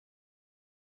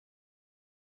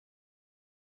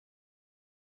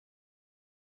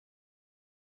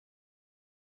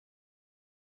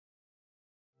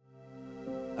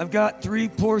I've got three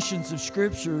portions of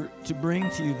Scripture to bring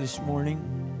to you this morning.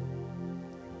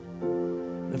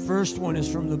 The first one is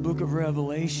from the book of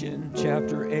Revelation,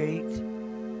 chapter 8.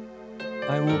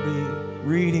 I will be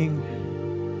reading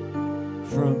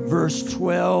from verse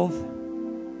 12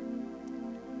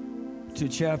 to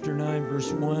chapter 9,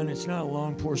 verse 1. It's not a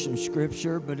long portion of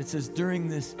Scripture, but it says,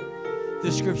 this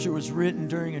Scripture was written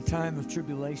during a time of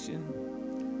tribulation.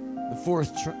 The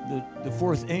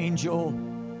fourth angel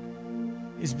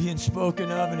is being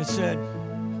spoken of, and it said,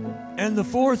 "And the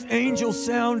fourth angel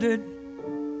sounded,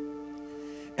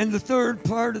 and the third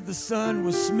part of the sun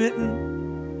was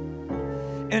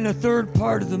smitten, and a third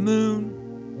part of the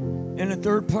moon, and a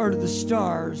third part of the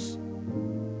stars,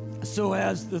 so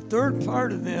as the third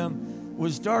part of them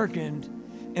was darkened,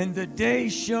 and the day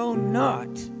shone not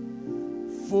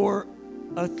for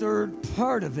a third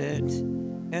part of it,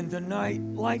 and the night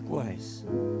likewise."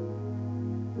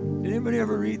 Did anybody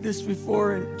ever read this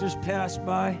before and just pass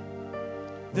by?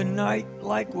 The night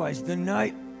likewise. The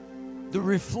night, the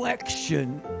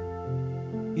reflection,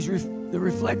 the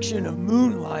reflection of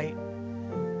moonlight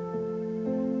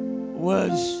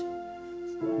was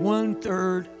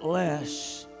 1/3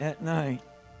 less at night.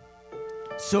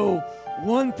 So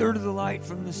 1/3 of the light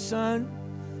from the sun,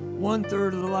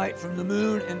 1/3 of the light from the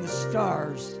moon and the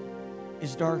stars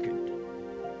is darkened.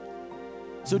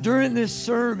 So during this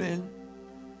sermon,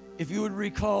 if you would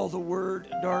recall the word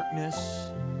darkness,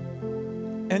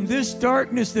 and this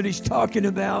darkness that he's talking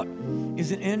about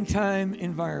is an end-time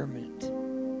environment.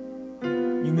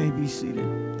 You may be seated.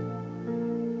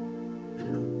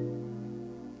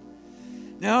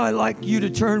 Now I'd like you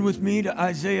to turn with me to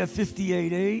Isaiah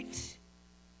 58:8.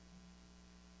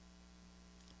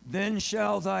 "Then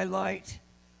shall thy light,"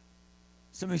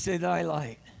 somebody say thy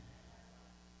light.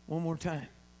 One more time.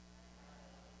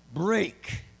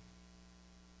 "Break.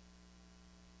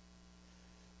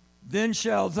 Then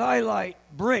shall thy light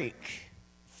break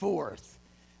forth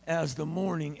as the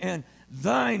morning, and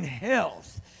thine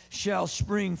health shall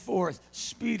spring forth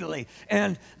speedily,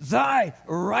 and thy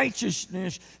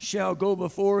righteousness shall go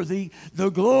before thee.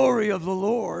 The glory of the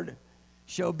Lord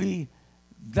shall be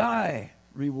thy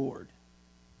reward."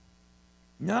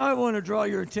 Now I want to draw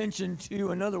your attention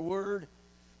to another word,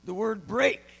 the word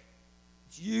break.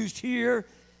 It's used here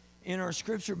in our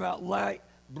scripture about light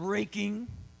breaking.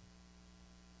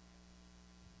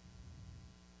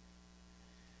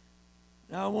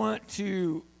 Now I want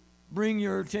to bring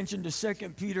your attention to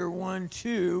 2 Peter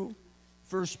 1:2,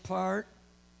 first part.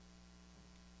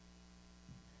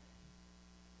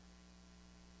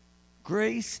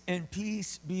 "Grace and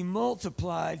peace be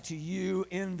multiplied to you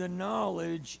in the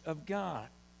knowledge of God."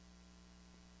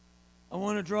 I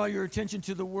want to draw your attention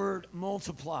to the word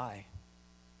multiply.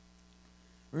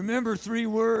 Remember three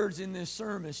words in this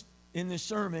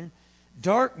sermon: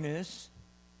 darkness,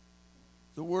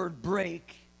 the word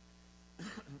break,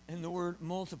 and the word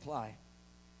multiply.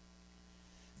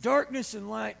 Darkness and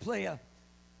light play a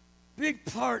big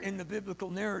part in the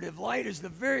biblical narrative. Light is the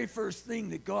very first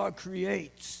thing that God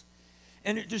creates,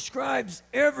 and it describes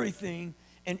everything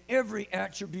and every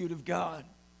attribute of God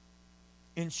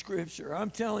in Scripture.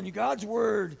 I'm telling you, God's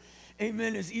Word,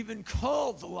 amen, is even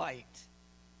called the light.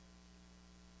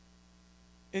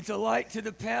 It's a light to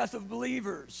the path of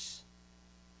believers.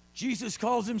 Jesus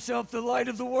calls himself the light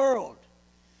of the world.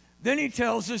 Then he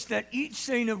tells us that each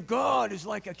saint of God is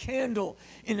like a candle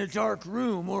in a dark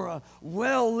room or a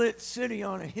well-lit city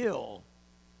on a hill.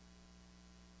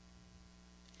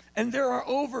 And there are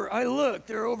over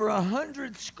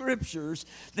 100 scriptures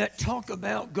that talk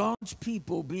about God's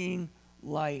people being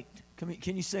light.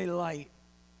 Can you say light?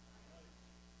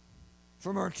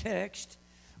 From our text,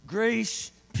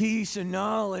 grace, peace, and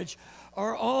knowledge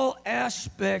are all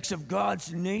aspects of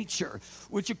God's nature,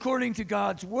 which according to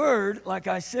God's word, like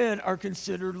I said, are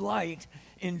considered light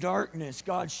in darkness.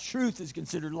 God's truth is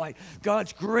considered light.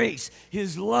 God's grace,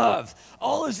 his love,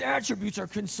 all his attributes are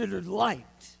considered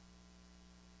light.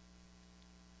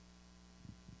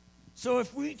 So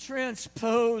if we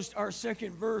transposed our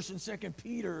second verse in 2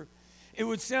 Peter, it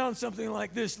would sound something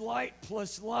like this: light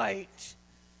plus light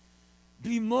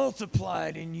be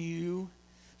multiplied in you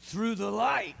through the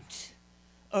light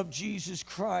of Jesus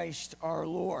Christ our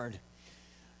Lord.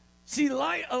 See,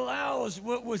 light allows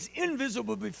what was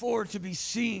invisible before to be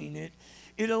seen.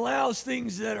 It allows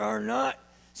things that are not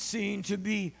seen, to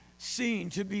be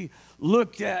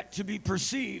looked at, to be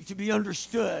perceived, to be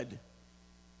understood.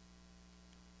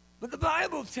 But the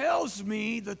Bible tells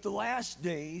me that the last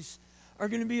days are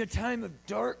going to be a time of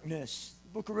darkness. The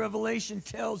book of Revelation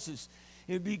tells us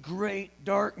It would be great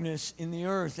darkness in the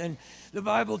earth. And the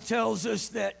Bible tells us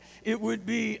that it would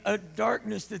be a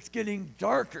darkness that's getting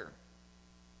darker.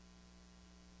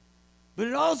 But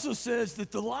it also says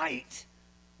that the light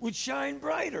would shine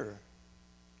brighter.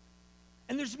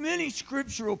 And there's many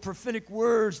scriptural prophetic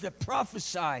words that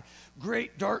prophesy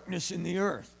great darkness in the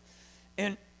earth.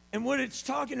 And what it's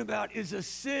talking about is a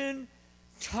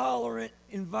sin-tolerant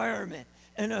environment,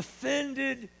 an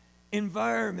offended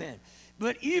environment.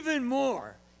 But even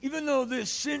more, even though this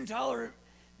sin-tolerant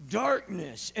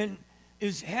darkness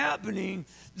is happening,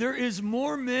 there is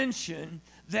more mention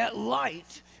that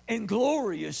light and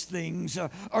glorious things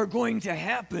are going to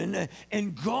happen,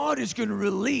 and God is going to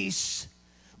release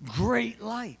great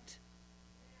light.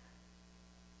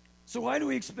 So why do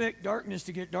we expect darkness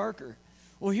to get darker?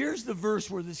 Well, here's the verse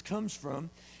where this comes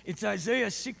from. It's Isaiah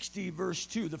 60, verse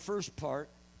 2, the first part.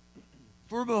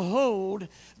 For behold,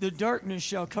 the darkness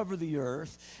shall cover the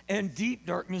earth, and deep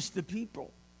darkness the people.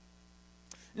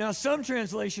 Now, some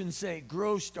translations say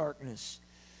gross darkness.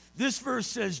 This verse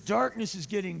says darkness is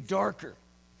getting darker.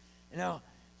 Now,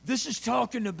 this is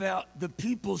talking about the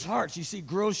people's hearts. You see,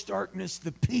 gross darkness,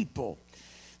 the people.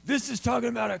 This is talking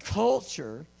about a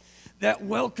culture that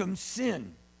welcomes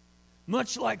sin.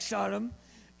 Much like Sodom,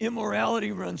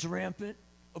 immorality runs rampant.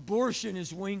 Abortion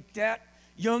is winked at.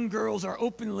 Young girls are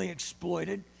openly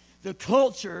exploited. The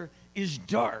culture is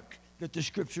dark that the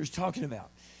scripture is talking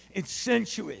about. It's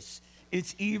sensuous.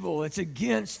 It's evil. It's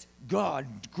against God.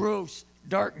 Gross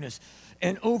darkness.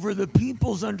 And over the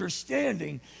people's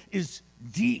understanding is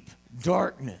deep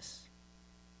darkness.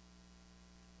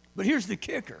 But here's the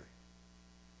kicker.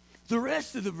 The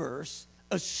rest of the verse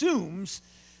assumes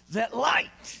that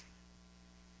light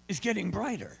is getting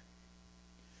brighter.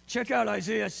 Check out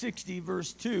Isaiah 60,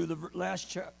 verse 2, the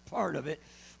last part of it.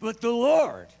 But the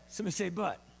Lord, somebody say,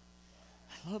 but.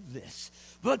 I love this.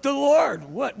 But the Lord,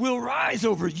 what? Will rise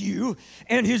over you,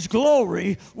 and his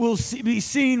glory will be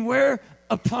seen where?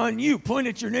 Upon you. Point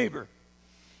at your neighbor.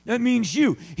 That means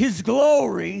you. His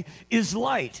glory is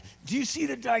light. Do you see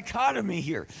the dichotomy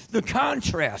here? The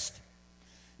contrast.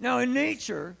 Now, in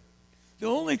nature, the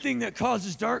only thing that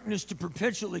causes darkness to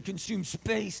perpetually consume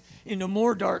space into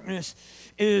more darkness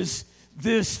is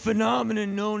this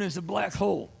phenomenon known as a black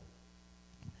hole.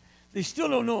 They still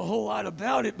don't know a whole lot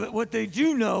about it, but what they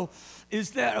do know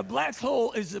is that a black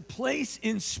hole is a place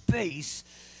in space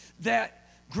that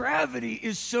gravity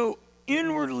is so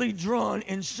inwardly drawn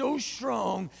and so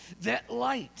strong that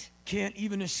light can't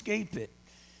even escape it.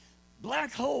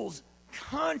 Black holes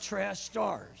contrast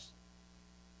stars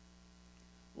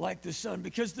like the sun,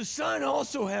 because the sun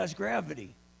also has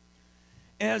gravity.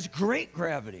 It has great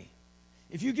gravity.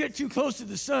 If you get too close to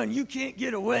the sun, you can't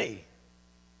get away.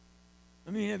 I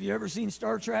mean, have you ever seen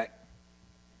Star Trek?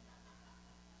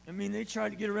 I mean, they tried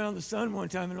to get around the sun one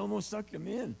time and almost sucked them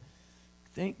in.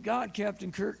 Thank God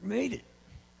Captain Kirk made it.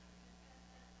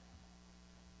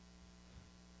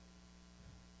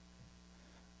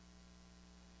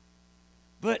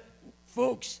 But,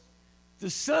 folks, the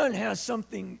sun has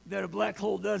something that a black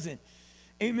hole doesn't.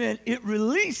 Amen. It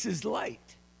releases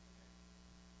light.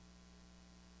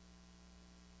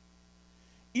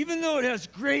 Even though it has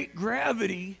great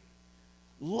gravity,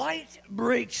 light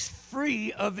breaks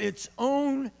free of its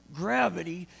own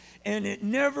gravity, and it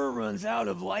never runs out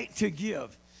of light to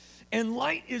give. And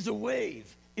light is a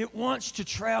wave. It wants to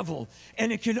travel,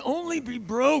 and it can only be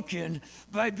broken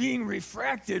by being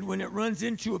refracted when it runs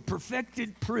into a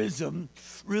perfected prism,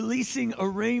 releasing a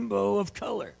rainbow of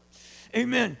color.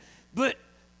 Amen. But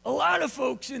a lot of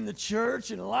folks in the church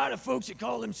and a lot of folks that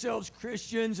call themselves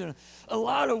Christians and a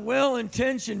lot of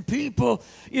well-intentioned people,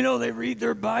 you know, they read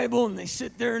their Bible and they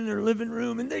sit there in their living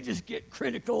room and they just get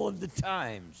critical of the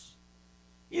times.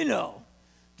 You know,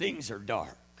 things are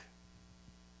dark.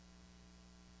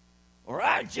 Or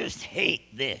I just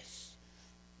hate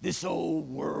this old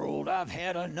world. I've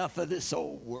had enough of this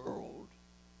old world.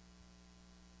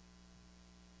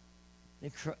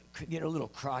 They get a little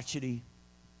crotchety,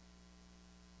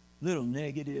 little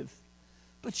negative.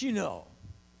 But you know,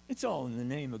 it's all in the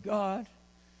name of God.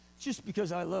 Just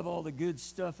because I love all the good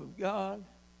stuff of God.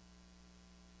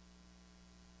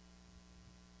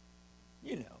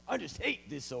 You know, I just hate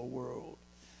this old world.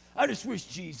 I just wish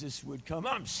Jesus would come.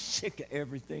 I'm sick of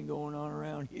everything going on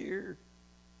around here.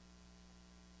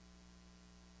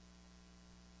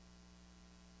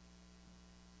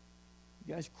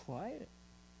 You guys quiet?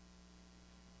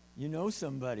 You know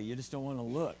somebody, you just don't want to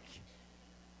look.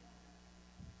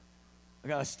 I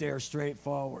got to stare straight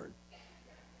forward.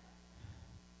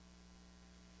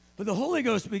 But the Holy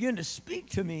Ghost began to speak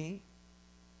to me.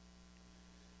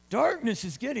 Darkness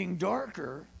is getting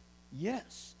darker,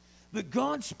 yes. But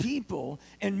God's people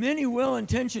and many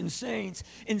well-intentioned saints,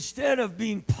 instead of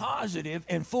being positive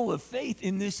and full of faith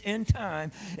in this end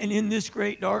time and in this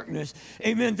great darkness,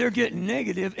 amen, they're getting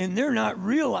negative and they're not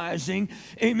realizing,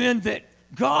 amen, that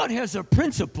God has a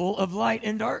principle of light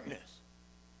and darkness.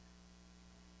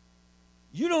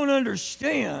 You don't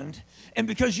understand, and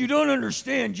because you don't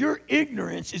understand, your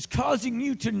ignorance is causing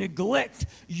you to neglect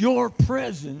your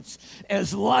presence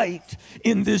as light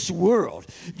in this world.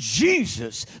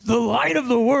 Jesus, the light of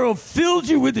the world, filled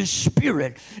you with His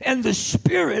Spirit, and the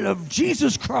Spirit of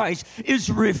Jesus Christ is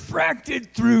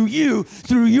refracted through you,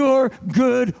 through your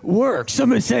good works.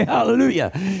 Somebody say hallelujah.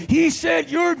 He said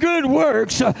your good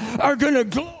works are going to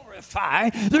glorify,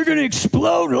 they're going to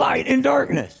explode light in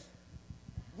darkness.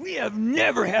 We have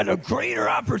never had a greater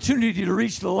opportunity to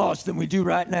reach the lost than we do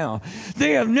right now.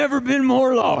 They have never been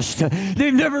more lost.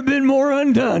 They've never been more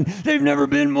undone. They've never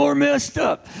been more messed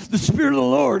up. The Spirit of the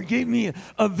Lord gave me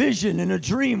a vision and a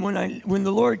dream when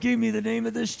the Lord gave me the name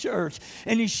of this church.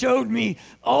 And He showed me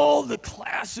all the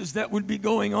classes that would be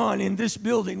going on in this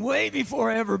building way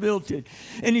before I ever built it.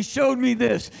 And He showed me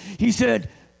this. He said,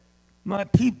 my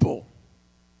people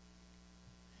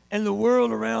and the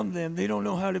world around them, they don't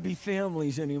know how to be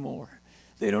families anymore.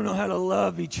 They don't know how to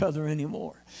love each other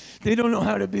anymore. They don't know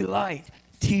how to be light.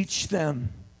 Teach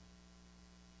them.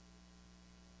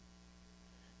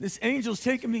 This angel's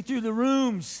taking me through the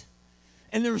rooms,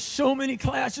 and there were so many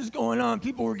classes going on.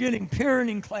 People were getting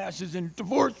parenting classes and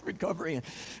divorce recovery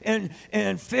and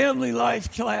family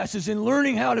life classes and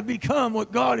learning how to become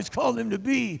what God has called them to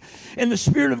be. And the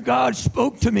Spirit of God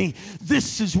spoke to me.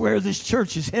 This is where this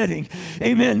church is heading.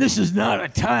 Amen. This is not a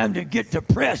time to get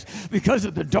depressed because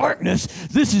of the darkness.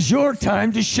 This is your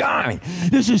time to shine.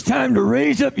 This is time to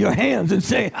raise up your hands and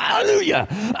say, hallelujah,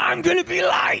 I'm going to be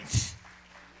light.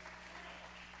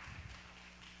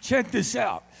 Check this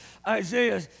out.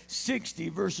 Isaiah 60,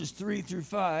 verses 3 through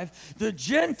 5, the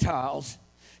Gentiles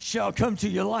shall come to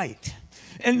your light,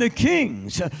 and the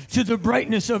kings to the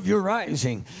brightness of your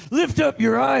rising. Lift up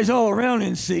your eyes all around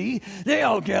and see. They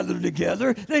all gather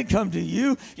together. They come to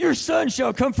you. Your son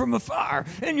shall come from afar,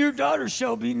 and your daughter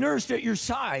shall be nursed at your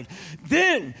side.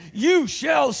 Then you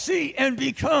shall see and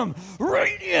become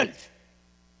radiant.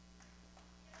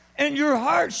 And your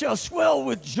heart shall swell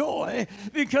with joy,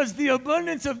 because the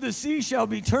abundance of the sea shall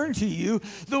be turned to you.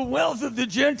 The wealth of the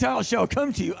Gentiles shall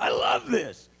come to you. I love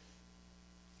this.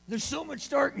 There's so much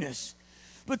darkness.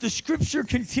 But the Scripture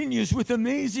continues with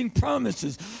amazing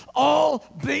promises, all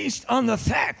based on the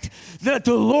fact that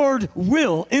the Lord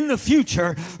will, in the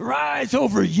future, rise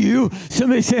over you.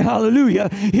 Somebody say hallelujah.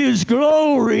 His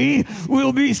glory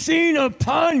will be seen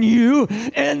upon you,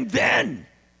 and then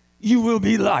you will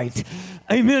be light.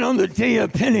 Amen. On the day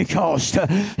of Pentecost,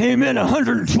 amen,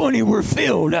 120 were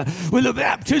filled with the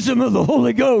baptism of the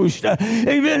Holy Ghost.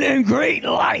 Amen. And great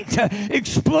light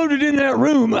exploded in that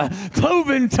room,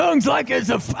 cloven tongues like as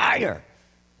a fire.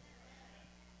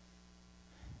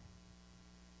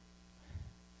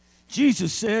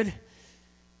 Jesus said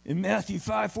in Matthew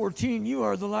 5:14, you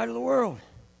are the light of the world.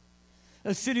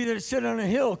 A city that is set on a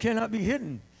hill cannot be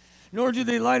hidden, nor do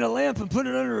they light a lamp and put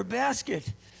it under a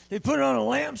basket. They put it on a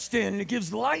lampstand, and it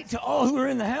gives light to all who are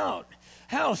in the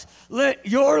house. Let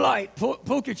your light,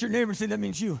 poke at your neighbor and say, that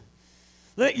means you.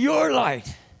 Let your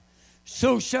light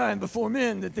so shine before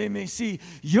men that they may see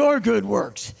your good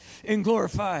works and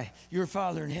glorify your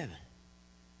Father in heaven.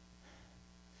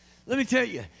 Let me tell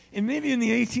you, and maybe in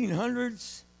the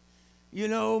 1800s, you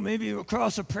know, maybe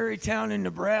across a prairie town in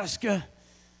Nebraska,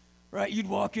 right, you'd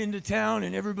walk into town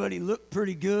and everybody looked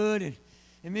pretty good,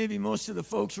 and maybe most of the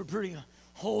folks were pretty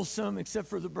wholesome, except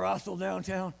for the brothel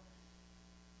downtown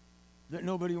that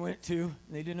nobody went to, and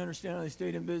they didn't understand how they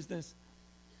stayed in business.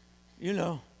 You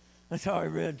know, that's how I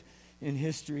read in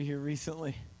history here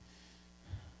recently.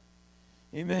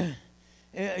 Amen.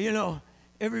 You know,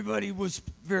 everybody was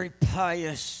very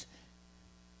pious,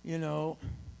 you know.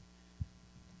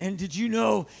 And did you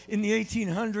know in the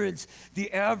 1800s,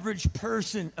 the average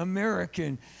person,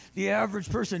 American, the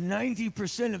average person,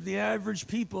 90% of the average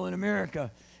people in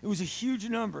America, it was a huge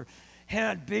number,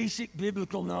 had basic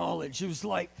biblical knowledge. It was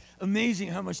like amazing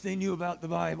how much they knew about the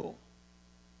Bible.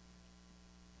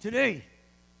 Today,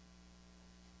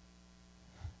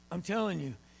 I'm telling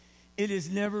you, it has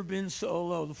never been so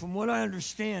low. From what I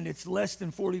understand, it's less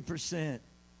than 40%.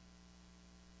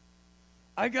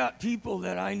 I got people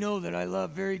that I know that I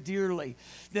love very dearly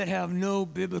that have no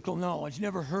biblical knowledge,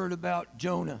 never heard about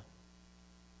Jonah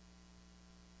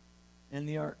and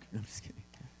the ark. No, I'm just kidding.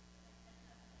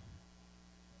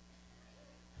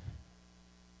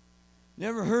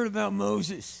 Never heard about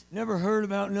Moses. Never heard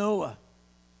about Noah.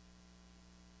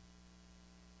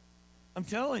 I'm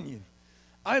telling you.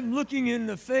 I'm looking in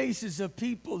the faces of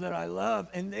people that I love,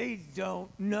 and they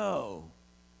don't know.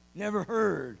 Never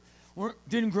heard.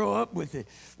 Didn't grow up with it.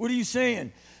 What are you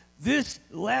saying? This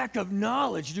lack of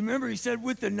knowledge. Do you remember he said,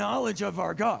 with the knowledge of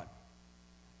our God?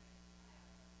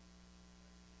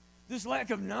 This lack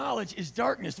of knowledge is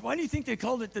darkness. Why do you think they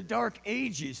called it the Dark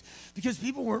Ages? Because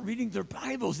people weren't reading their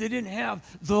Bibles. They didn't have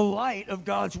the light of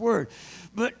God's Word.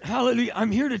 But hallelujah,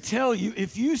 I'm here to tell you,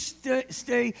 if you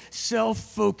stay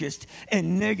self-focused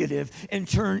and negative and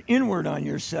turn inward on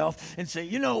yourself and say,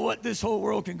 you know what, this whole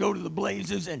world can go to the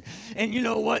blazes, and you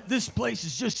know what, this place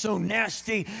is just so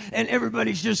nasty and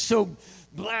everybody's just so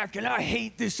black, and I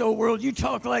hate this old world. You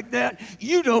talk like that,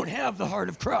 you don't have the heart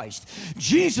of Christ.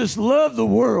 Jesus loved the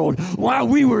world while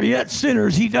we were yet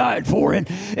sinners. He died for it.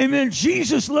 Amen.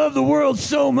 Jesus loved the world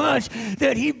so much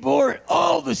that he bore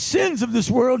all the sins of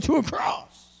this world to a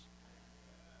cross.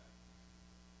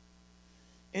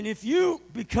 And if you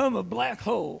become a black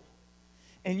hole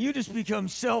and you just become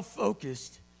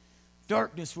self-focused,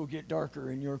 darkness will get darker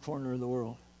in your corner of the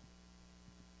world.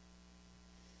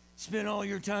 Spend all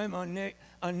your time on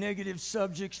negative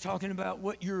subjects, talking about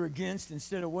what you're against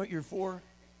instead of what you're for.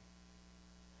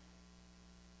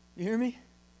 You hear me?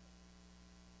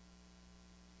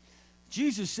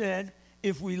 Jesus said,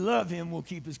 if we love him, we'll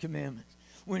keep his commandments.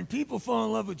 When people fall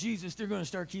in love with Jesus, they're going to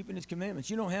start keeping his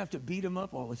commandments. You don't have to beat them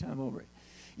up all the time over it.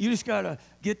 You just got to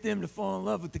get them to fall in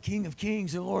love with the King of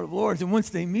Kings and Lord of Lords. And once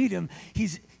they meet him,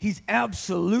 he's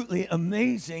absolutely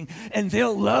amazing, and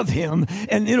they'll love him,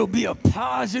 and it'll be a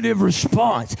positive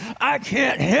response. I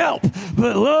can't help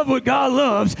but love what God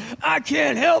loves. I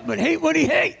can't help but hate what he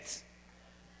hates.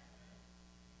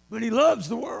 But he loves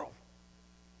the world.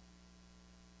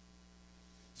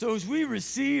 So as we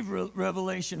receive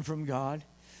revelation from God,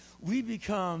 we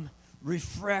become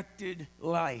refracted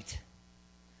light.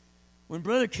 When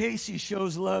Brother Casey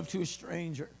shows love to a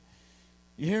stranger,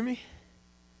 you hear me?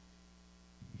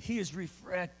 He is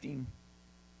refracting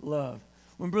love.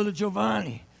 When Brother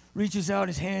Giovanni reaches out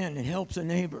his hand and helps a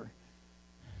neighbor,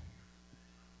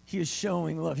 he is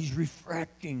showing love. He's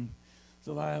refracting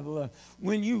the light of love.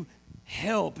 When you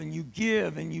help and you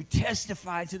give and you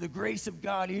testify to the grace of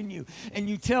God in you, and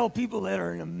you tell people that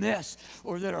are in a mess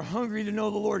or that are hungry to know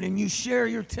the Lord, and you share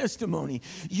your testimony,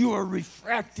 you are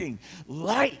refracting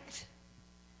light.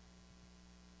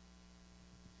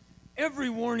 Every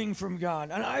warning from God,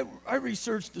 and I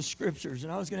researched the scriptures,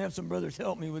 and I was going to have some brothers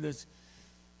help me with this,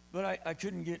 but I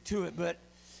couldn't get to it. But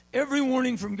every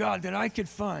warning from God that I could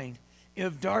find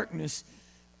of darkness,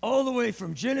 all the way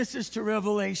from Genesis to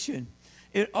Revelation,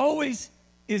 it always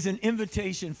is an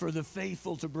invitation for the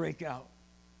faithful to break out.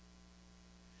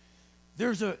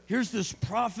 Here's this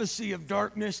prophecy of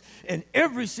darkness, and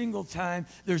every single time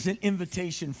there's an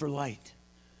invitation for light.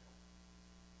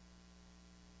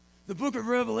 The book of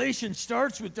Revelation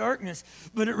starts with darkness,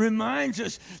 but it reminds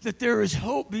us that there is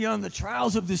hope beyond the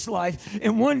trials of this life.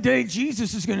 And one day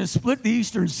Jesus is going to split the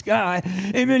eastern sky.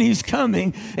 Amen. He's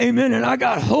coming. Amen. And I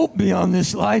got hope beyond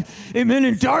this life. Amen.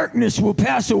 And darkness will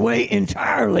pass away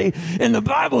entirely. And the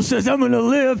Bible says I'm going to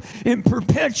live in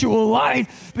perpetual light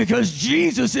because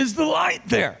Jesus is the light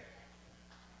there.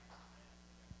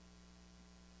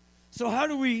 So how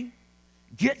do we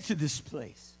get to this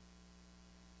place?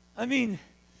 I mean,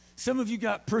 some of you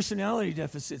got personality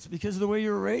deficits because of the way you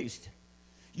were raised.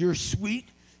 You're sweet,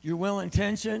 you're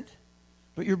well-intentioned,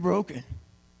 but you're broken.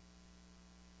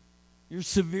 You're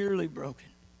severely broken.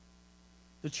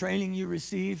 The training you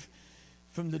receive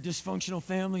from the dysfunctional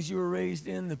families you were raised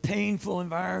in, the painful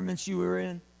environments you were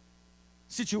in,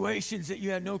 situations that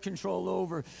you had no control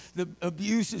over, the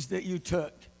abuses that you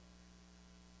took,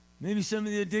 maybe some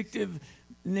of the addictive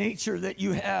nature that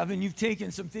you have, and you've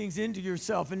taken some things into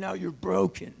yourself, and now you're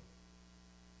broken.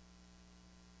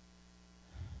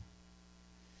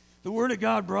 The Word of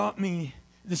God brought me,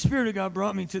 the Spirit of God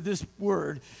brought me to this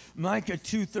word, Micah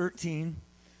 2:13.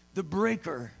 The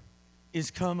breaker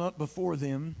is come up before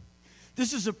them.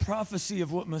 This is a prophecy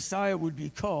of what Messiah would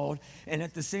be called, and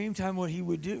at the same time what he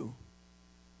would do.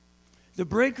 The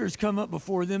breakers come up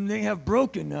before them. They have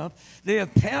broken up. They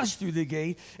have passed through the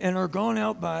gate and are gone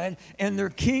out by it, and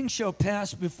their king shall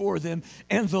pass before them,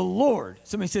 and the Lord,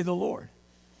 somebody say the Lord,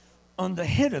 on the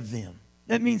head of them.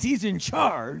 That means he's in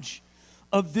charge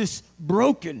of this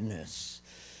brokenness.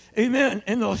 Amen.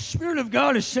 And the Spirit of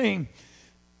God is saying,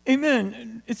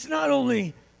 amen, it's not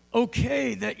only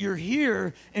okay that you're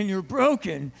here and you're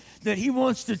broken, that he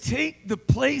wants to take the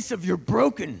place of your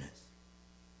brokenness.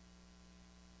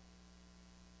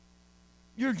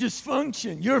 Your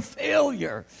dysfunction, your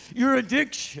failure, your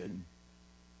addiction,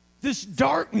 this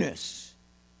darkness.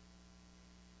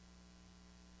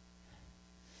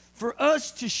 for us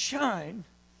to shine,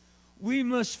 we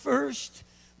must first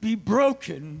be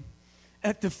broken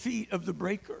at the feet of the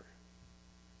breaker.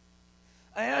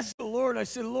 I asked the Lord, I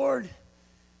said, Lord,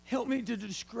 help me to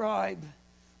describe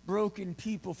broken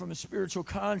people from a spiritual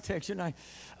context. And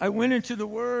I went into the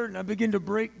Word and I began to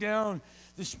break down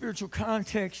the spiritual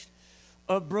context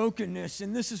of brokenness.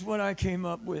 And this is what I came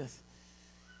up with.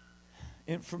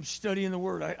 And from studying the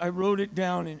Word, I wrote it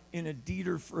down in a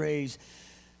Dieter phrase.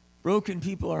 Broken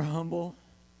people are humble.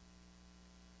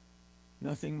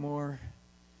 Nothing more,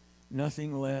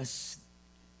 nothing less.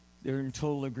 They're in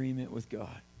total agreement with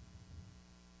God.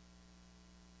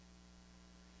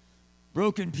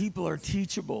 Broken people are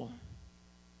teachable.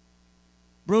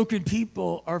 Broken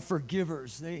people are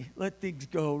forgivers. They let things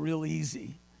go real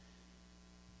easy.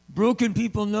 Broken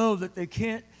people know that they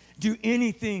can't do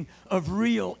anything of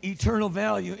real, eternal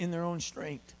value in their own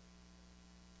strength.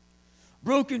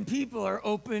 Broken people are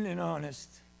open and honest.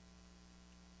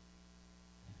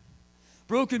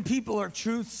 Broken people are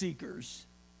truth seekers.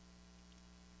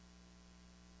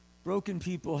 Broken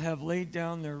people have laid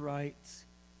down their rights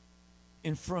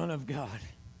in front of God.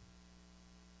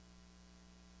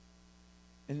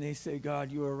 And they say,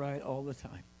 God, you are right all the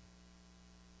time.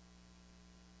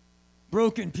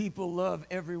 Broken people love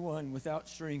everyone without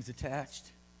strings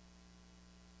attached.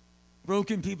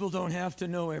 Broken people don't have to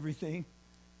know everything.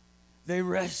 They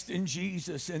rest in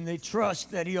Jesus and they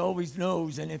trust that he always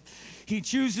knows. And if he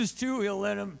chooses to, he'll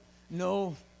let them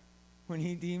know when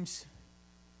he deems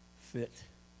fit.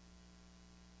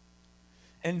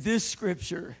 And this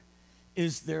scripture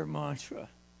is their mantra.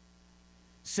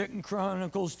 2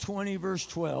 Chronicles 20, verse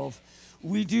 12.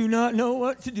 We do not know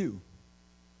what to do,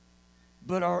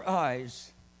 but our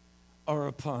eyes are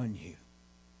upon you.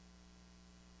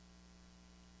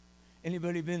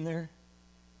 Anybody been there?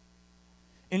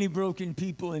 Any broken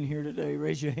people in here today?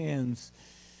 Raise your hands.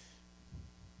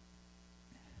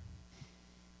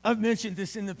 I've mentioned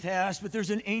this in the past, but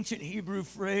there's an ancient Hebrew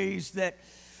phrase that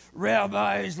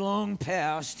rabbis long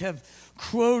past have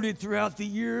quoted throughout the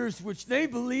years, which they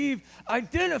believe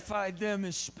identified them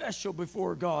as special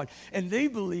before God. And they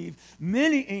believe,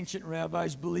 many ancient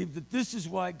rabbis believe, that this is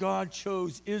why God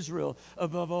chose Israel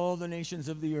above all the nations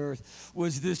of the earth,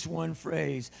 was this one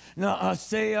phrase.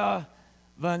 Na'aseh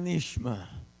vanishma.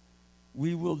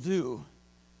 We will do,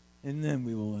 and then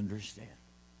we will understand.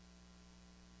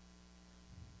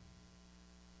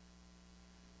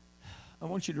 I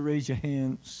want you to raise your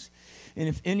hands. And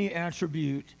if any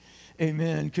attribute,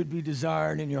 amen, could be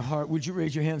desired in your heart, would you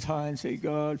raise your hands high and say,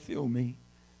 God, fill me.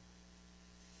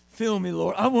 Fill me,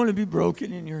 Lord. I want to be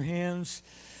broken in your hands.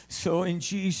 So in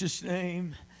Jesus'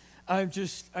 name, I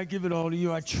give it all to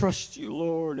you. I trust you,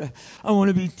 Lord. I want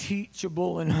to be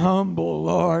teachable and humble,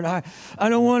 Lord. I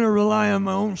don't want to rely on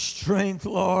my own strength,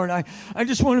 Lord. I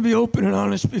just want to be open and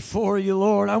honest before you,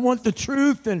 Lord. I want the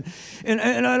truth, and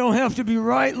I don't have to be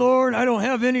right, Lord. I don't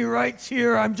have any rights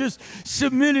here. I'm just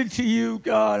submitted to you,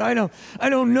 God. I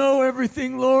don't know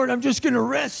everything, Lord. I'm just going to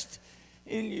rest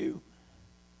in you.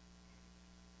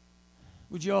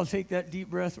 Would you all take that deep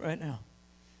breath right now?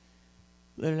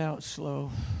 Let it out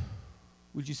slow.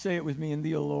 Would you say it with me? In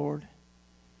thee, O Lord,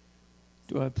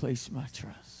 do I place my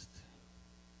trust.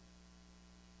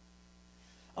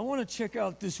 I want to check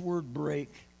out this word break.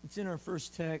 It's in our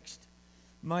first text,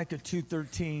 Micah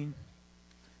 2:13.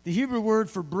 The Hebrew word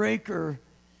for breaker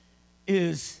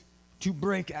is to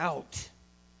break out.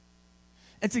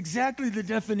 It's exactly the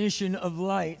definition of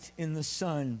light in the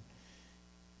sun.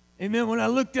 Amen. When I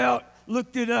looked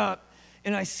it up,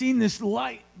 and I seen this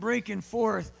light breaking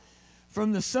forth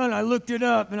from the sun, I looked it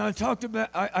up, and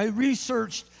I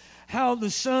researched how the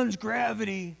sun's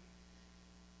gravity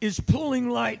is pulling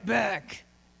light back.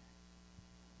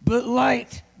 But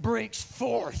light breaks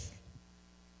forth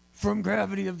from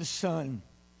gravity of the sun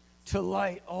to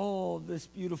light all this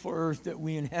beautiful earth that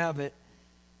we inhabit.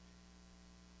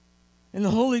 And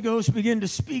the Holy Ghost began to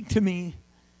speak to me.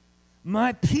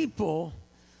 My people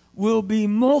will be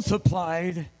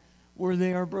multiplied where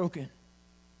they are broken.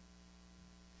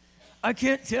 I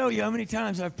can't tell you how many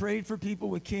times I've prayed for people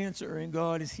with cancer and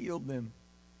God has healed them.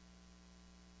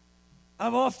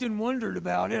 I've often wondered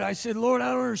about it. I said, Lord,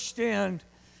 I don't understand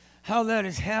how that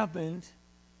has happened.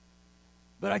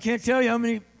 But I can't tell you how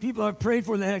many people I've prayed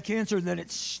for that had cancer, that it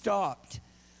stopped,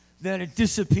 that it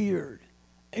disappeared.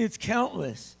 It's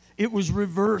countless. It was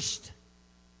reversed.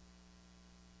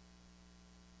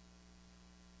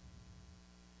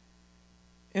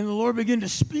 And the Lord began to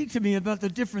speak to me about the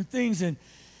different things. And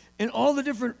In all the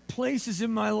different places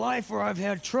in my life where I've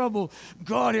had trouble,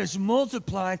 God has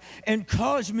multiplied and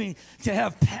caused me to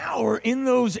have power in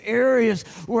those areas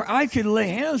where I could lay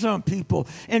hands on people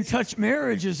and touch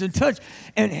marriages and touch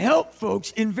and help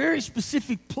folks in very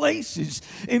specific places.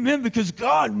 Amen. Because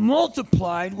God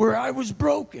multiplied where I was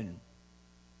broken.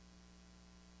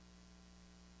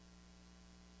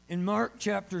 In Mark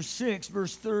chapter 6,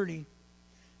 verse 30,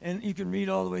 and you can read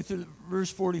all the way through verse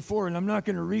 44, and I'm not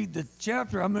going to read the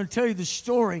chapter. I'm going to tell you the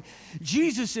story.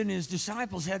 Jesus and his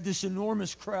disciples had this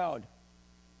enormous crowd,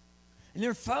 and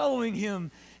they're following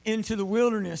him into the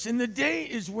wilderness, and the day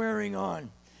is wearing on.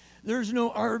 There's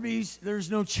no Arby's, there's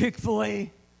no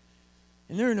Chick-fil-A,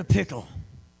 and they're in a pickle.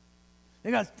 They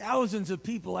got thousands of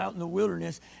people out in the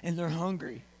wilderness, and they're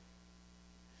hungry.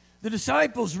 The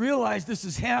disciples realize this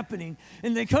is happening,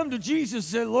 and they come to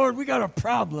Jesus and say, Lord, we got a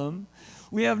problem.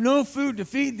 We have no food to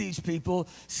feed these people.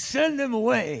 Send them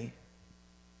away.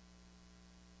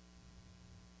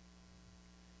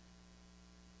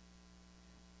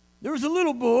 There was a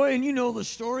little boy, and you know the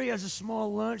story. He has a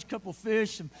small lunch, a couple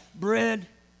fish, some bread.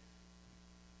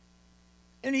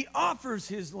 And he offers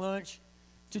his lunch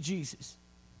to Jesus.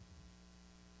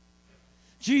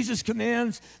 Jesus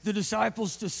commands the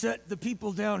disciples to set the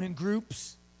people down in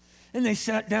groups, and they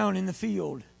sat down in the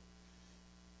field.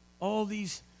 All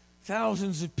these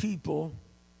thousands of people.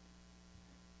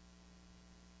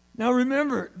 Now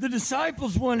remember, the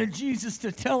disciples wanted Jesus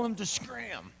to tell them to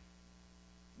scram.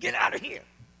 Get out of here.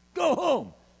 Go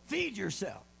home. Feed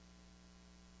yourself.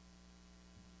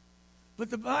 But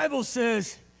the Bible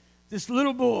says this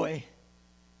little boy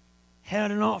had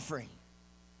an offering.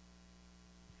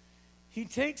 He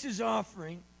takes his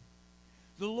offering,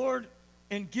 the Lord,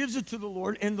 and gives it to the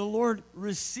Lord, and the Lord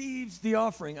receives the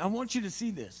offering. I want you to see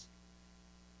this.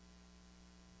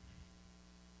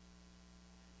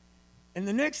 And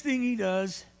the next thing he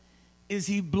does is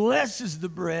he blesses the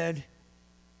bread,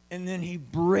 and then he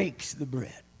breaks the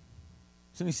bread.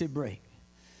 Somebody say break.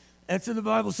 That's what the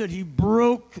Bible said. He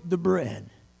broke the bread.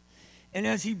 And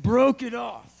as he broke it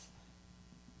off,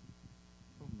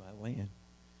 oh my land,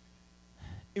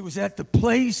 it was at the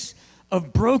place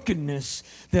of brokenness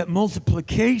that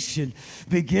multiplication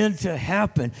began to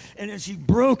happen. And as he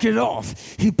broke it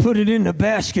off, he put it in the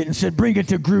basket and said, bring it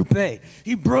to Group A.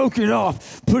 He broke it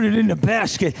off, put it in the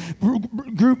basket,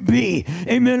 Group B.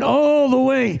 Amen. All the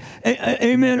way,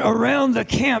 amen, around the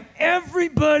camp.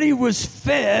 Everybody was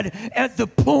fed at the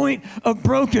point of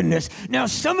brokenness. Now,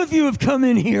 some of you have come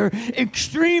in here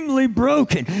extremely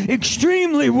broken,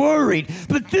 extremely worried,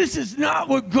 but this is not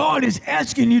what God is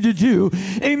asking you to do.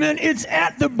 Amen. It's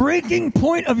at the breaking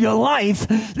point of your life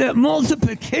that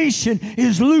multiplication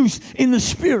is loose in the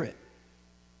Spirit.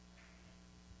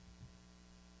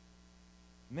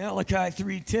 Malachi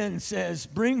 3:10 says,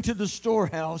 bring to the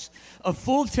storehouse a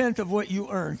full tenth of what you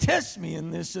earn. Test me in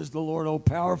this, says the Lord, O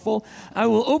powerful. I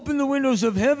will open the windows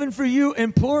of heaven for you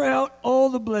and pour out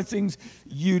all the blessings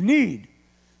you need.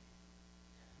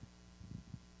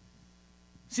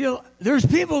 See, there's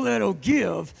people that'll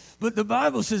give, but the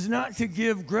Bible says not to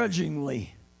give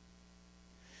grudgingly.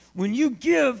 When you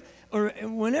give, or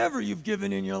whenever you've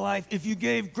given in your life, if you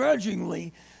gave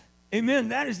grudgingly, amen,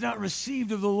 that is not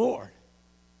received of the Lord.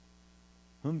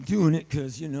 I'm doing it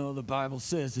because, you know, the Bible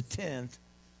says a tenth.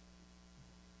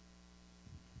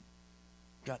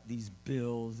 Got these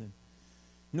bills, and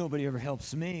nobody ever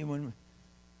helps me.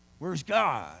 Where's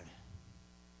God?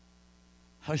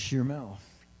 Hush your mouth.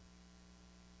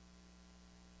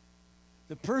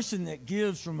 The person that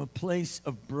gives from a place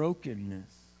of brokenness.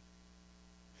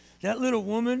 That little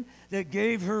woman that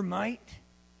gave her mite,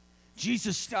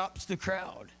 Jesus stops the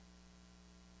crowd.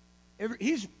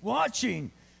 He's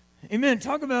watching. Amen.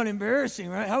 Talk about embarrassing,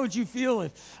 right? How would you feel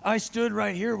if I stood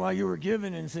right here while you were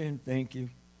giving and saying, thank you,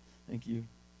 thank you?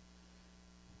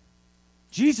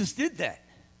 Jesus did that.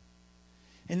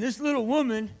 And this little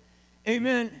woman,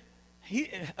 amen,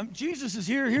 Jesus is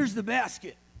here. Here's the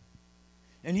basket.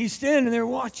 And he's standing there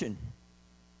watching.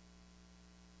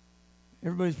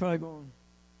 Everybody's probably going,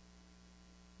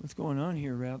 what's going on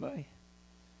here, Rabbi?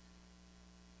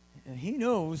 And he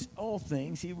knows all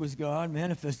things. He was God,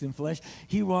 manifest in flesh.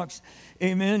 He walks,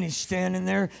 amen, he's standing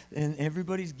there, and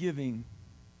everybody's giving.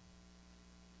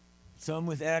 Some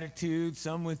with attitude,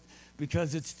 some with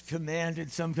because it's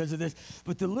commanded, some because of this.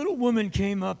 But the little woman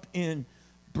came up in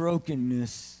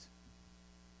brokenness.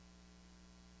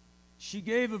 She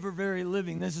gave of her very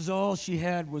living. This is all she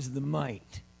had was the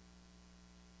mite.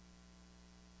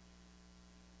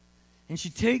 And she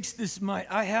takes this mite.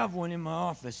 I have one in my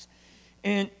office.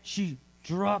 And she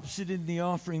drops it in the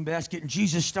offering basket. And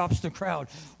Jesus stops the crowd.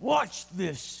 Watch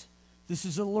this This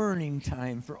is a learning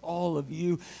time for all of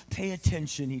you. Pay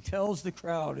attention. He tells the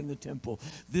crowd in the temple,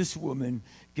 this woman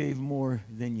gave more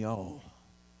than y'all.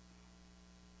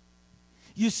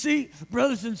 You see,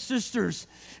 brothers and sisters,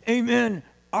 amen,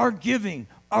 our giving,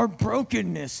 our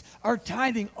brokenness, our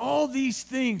tithing, all these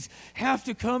things have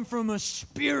to come from a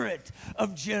spirit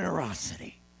of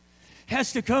generosity.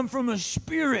 Has to come from a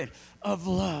spirit of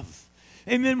love.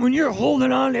 Amen. When you're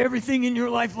holding on to everything in your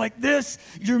life like this,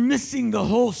 you're missing the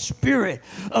whole spirit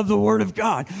of the Word of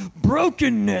God.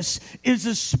 Brokenness is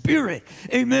a spirit.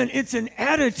 Amen. It's an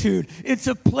attitude. It's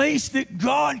a place that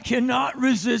God cannot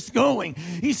resist going.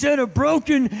 He said a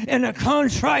broken and a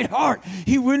contrite heart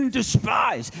He wouldn't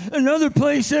despise. Another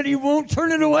place said He won't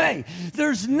turn it away.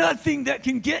 There's nothing that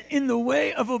can get in the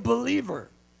way of a believer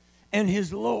and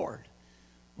his Lord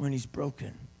when he's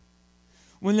broken.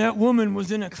 When that woman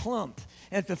was in a clump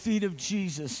at the feet of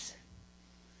Jesus,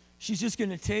 she's just going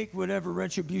to take whatever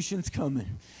retribution's coming.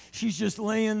 She's just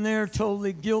laying there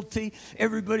totally guilty.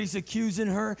 Everybody's accusing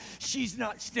her. She's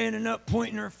not standing up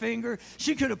pointing her finger.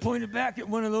 She could have pointed back at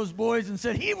one of those boys and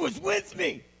said, he was with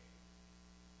me.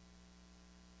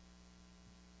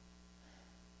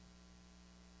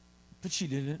 But she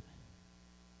didn't.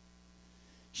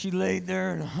 She laid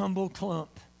there in a humble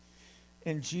clump,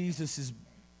 and Jesus is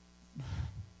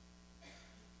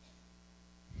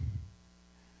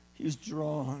He's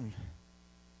drawn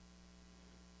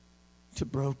to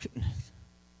brokenness.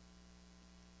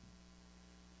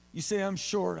 You say, I'm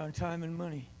short on time and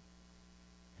money.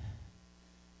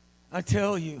 I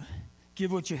tell you,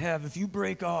 give what you have. If you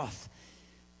break off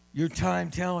your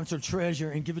time, talents, or treasure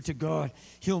and give it to God,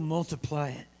 He'll multiply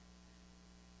it.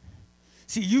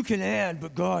 See, you can add,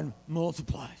 but God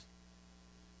multiplies.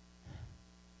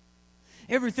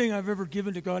 Everything I've ever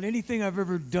given to God, anything I've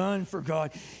ever done for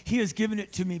God, He has given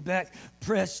it to me back,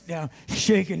 pressed down,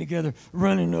 shaken together,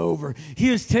 running over. He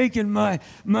has taken my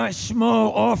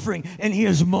small offering and He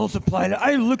has multiplied it.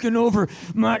 I'm looking over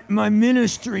my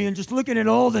ministry and just looking at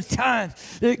all the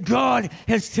times that God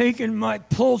has taken my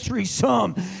paltry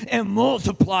sum and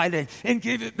multiplied it and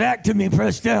gave it back to me,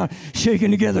 pressed down,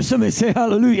 shaken together. Somebody say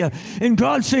hallelujah. And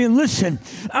God's saying, listen,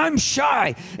 I'm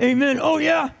shy. Amen. Oh,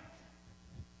 yeah?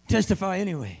 Testify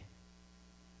anyway.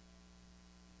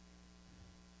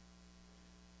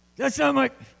 That's not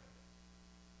my...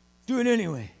 Do it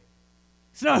anyway.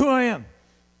 It's not who I am.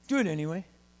 Do it anyway.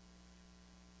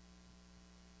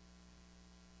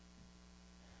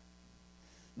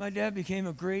 My dad became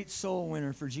a great soul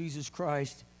winner for Jesus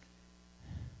Christ,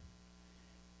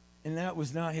 and that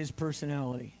was not his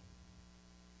personality.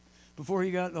 Before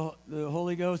he got the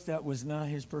Holy Ghost, that was not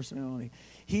his personality.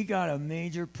 He got a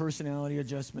major personality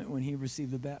adjustment when he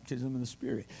received the baptism of the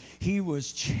Spirit. He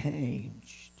was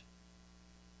changed.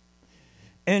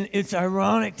 And it's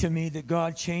ironic to me that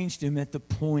God changed him at the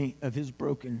point of his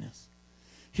brokenness.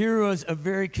 Here was a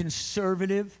very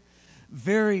conservative,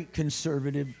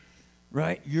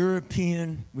 right,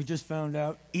 European, we just found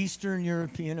out, Eastern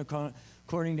European,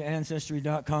 according to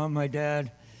Ancestry.com. My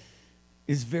dad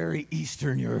is very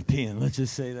Eastern European, let's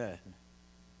just say that.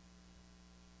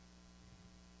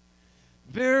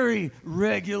 Very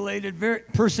regulated, very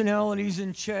personalities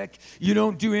in check. You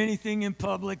don't do anything in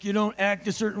public. You don't act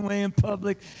a certain way in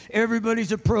public.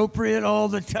 Everybody's appropriate all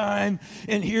the time.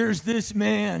 And here's this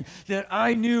man that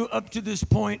I knew up to this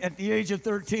point at the age of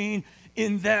 13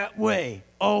 in that way.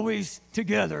 Always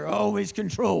together, always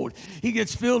controlled. He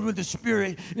gets filled with the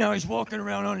Spirit. Now he's walking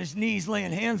around on his knees,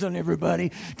 laying hands on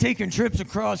everybody, taking trips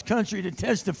across country to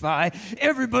testify.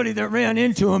 Everybody that ran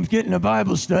into him is getting a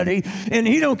Bible study, and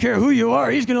he don't care who you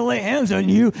are. He's going to lay hands on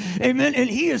you. Amen. And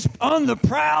he is on the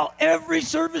prowl every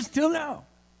service till now.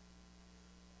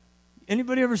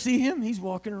 Anybody ever see him? He's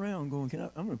walking around going,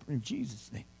 I'm going to pray in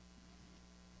Jesus' name.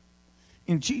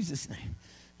 In Jesus' name.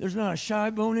 There's not a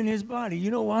shy bone in his body. You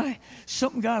know why?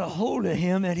 Something got a hold of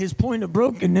him at his point of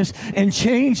brokenness and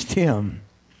changed him.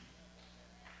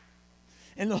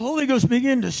 And the Holy Ghost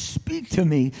began to speak to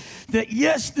me that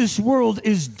yes, this world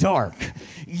is dark.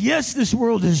 Yes, this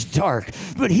world is dark.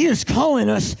 But He is calling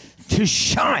us to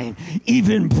shine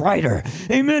even brighter.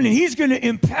 Amen. And He's going to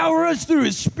empower us through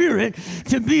His Spirit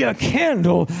to be a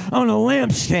candle on a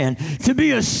lampstand, to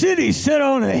be a city set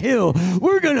on a hill.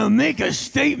 We're going to make a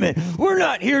statement. We're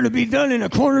not here to be done in a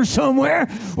corner somewhere.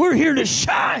 We're here to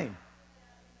shine.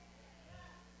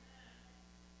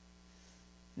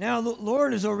 Now, the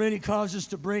Lord has already caused us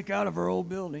to break out of our old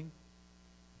building.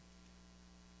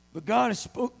 But God has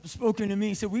spoken to me.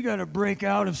 He said, we got to break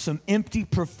out of some empty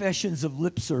professions of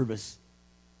lip service.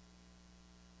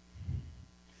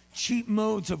 Cheap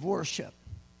modes of worship.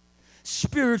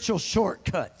 Spiritual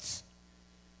shortcuts.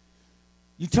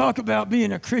 You talk about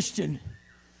being a Christian,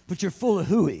 but you're full of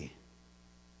hooey.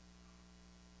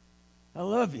 I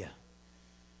love you,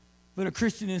 but a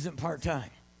Christian isn't part-time.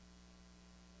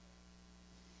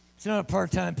 It's not a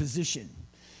part-time position.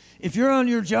 If you're on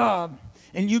your job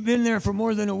and you've been there for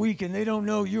more than a week and they don't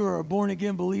know you are a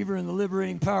born-again believer in the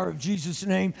liberating power of Jesus'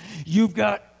 name, you've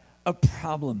got a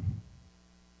problem.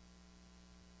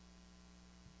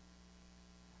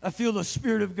 I feel the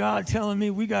Spirit of God telling me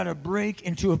we got to break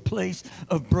into a place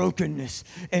of brokenness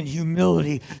and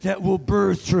humility that will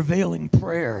birth travailing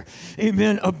prayer.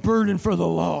 Amen. A burden for the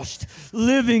lost.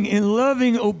 Living in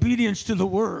loving obedience to the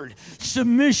Word.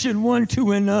 Submission one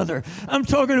to another. I'm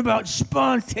talking about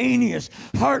spontaneous,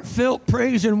 heartfelt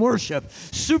praise and worship.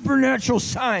 Supernatural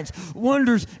signs,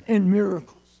 wonders, and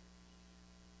miracles.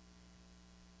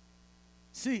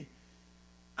 See,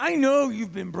 I know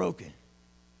you've been broken.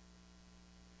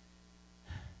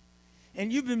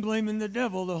 And you've been blaming the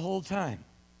devil the whole time.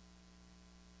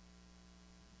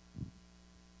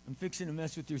 I'm fixing to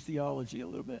mess with your theology a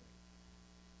little bit.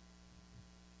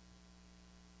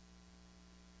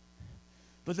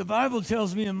 But the Bible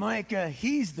tells me in Micah,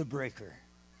 he's the breaker.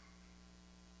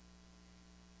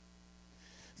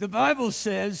 The Bible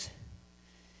says,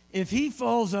 if he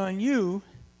falls on you,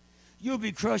 you'll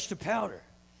be crushed to powder.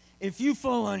 If you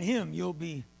fall on him, you'll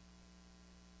be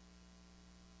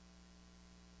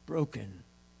broken.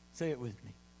 Say it with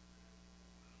me.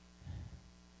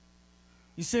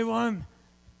 You say, well, I'm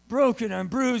broken, I'm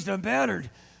bruised, I'm battered,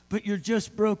 but you're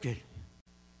just broken.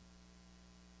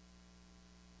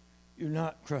 You're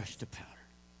not crushed to powder.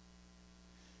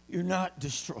 You're not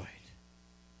destroyed.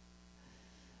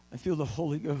 I feel the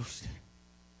Holy Ghost.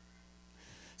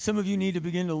 Some of you need to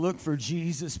begin to look for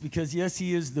Jesus because, yes,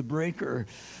 he is the breaker,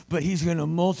 but he's going to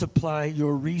multiply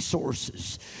your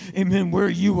resources. Amen. Where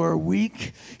you are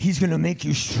weak, he's going to make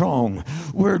you strong.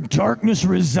 Where darkness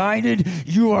resided,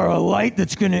 you are a light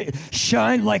that's going to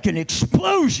shine like an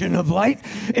explosion of light.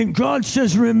 And God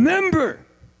says, remember.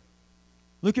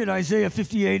 Look at Isaiah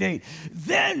 58:8.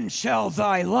 Then shall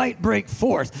thy light break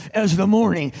forth as the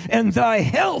morning, and thy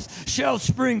health shall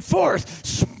spring forth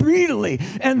speedily,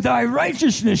 and thy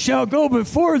righteousness shall go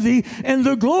before thee, and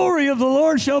the glory of the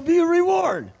Lord shall be a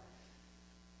reward.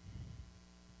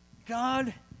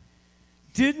 God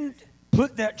didn't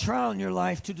put that trial in your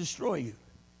life to destroy you.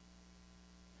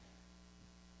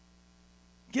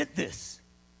 Get this.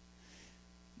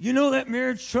 You know that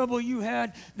marriage trouble you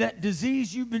had, that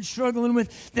disease you've been struggling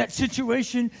with, that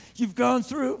situation you've gone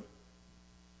through?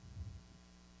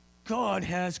 God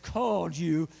has called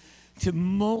you to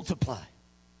multiply.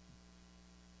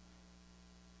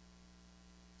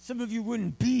 Some of you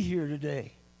wouldn't be here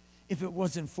today if it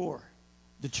wasn't for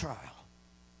the trial.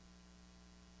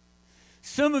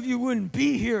 Some of you wouldn't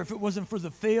be here if it wasn't for the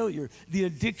failure, the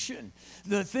addiction,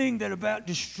 the thing that about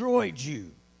destroyed you.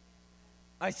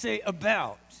 I say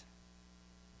about.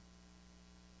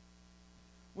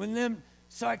 When them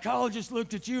psychologists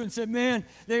looked at you and said, man,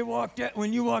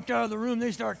 when you walked out of the room,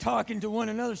 they start talking to one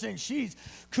another saying, she's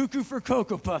cuckoo for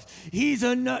Cocoa Puffs. He's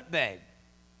a nutbag.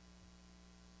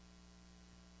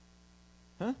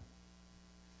 Huh?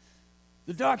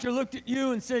 The doctor looked at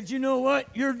you and said, you know what?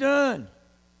 You're done.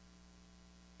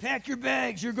 Pack your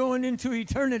bags. You're going into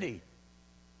eternity.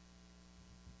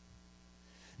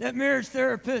 That marriage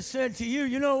therapist said to you,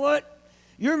 you know what?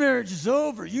 Your marriage is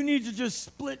over. You need to just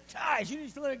split ties. You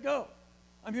need to let it go.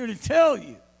 I'm here to tell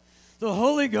you, the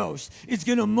Holy Ghost is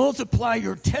going to multiply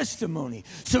your testimony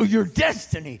so your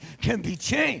destiny can be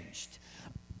changed.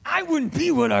 I wouldn't be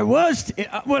what I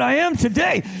am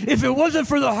today if it wasn't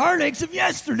for the heartaches of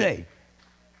yesterday.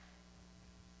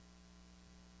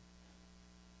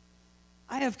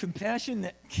 I have compassion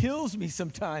that kills me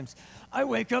sometimes. I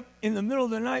wake up in the middle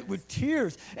of the night with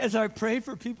tears as I pray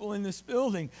for people in this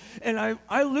building. And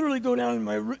I literally go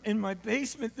down in my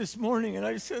basement this morning and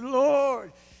I said,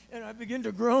 Lord, and I begin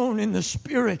to groan in the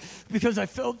spirit because I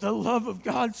felt the love of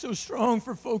God so strong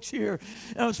for folks here.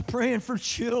 And I was praying for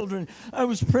children. I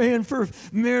was praying for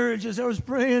marriages. I was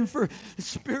praying for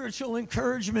spiritual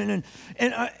encouragement.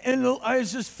 And I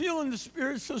was just feeling the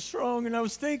Spirit so strong, and I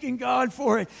was thanking God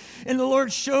for it. And the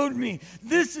Lord showed me,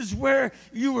 this is where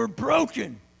you were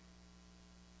broken.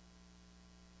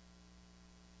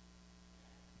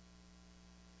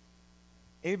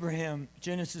 Abraham,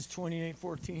 Genesis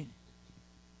 28:14.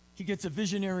 He gets a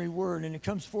visionary word, and it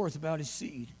comes forth about his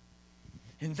seed.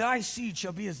 And thy seed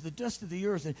shall be as the dust of the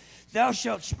earth, and thou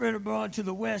shalt spread abroad to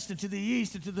the west and to the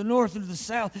east and to the north and to the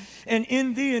south. And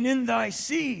in thee and in thy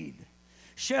seed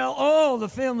shall all the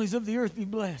families of the earth be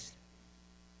blessed.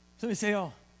 Somebody say,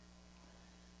 oh.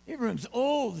 Abraham's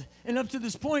old, and up to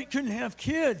this point couldn't have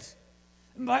kids.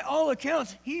 And by all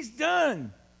accounts, he's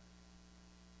done.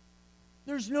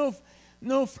 There's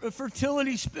no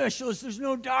fertility specialists. There's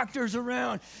no doctors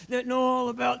around that know all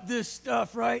about this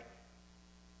stuff, right?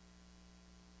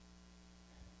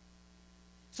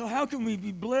 So how can we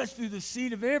be blessed through the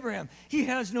seed of Abraham? He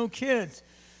has no kids.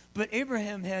 But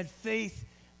Abraham had faith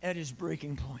at his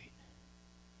breaking point.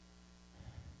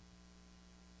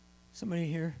 Somebody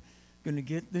here going to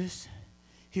get this?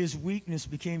 His weakness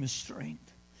became his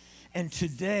strength. And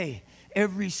today,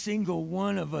 every single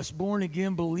one of us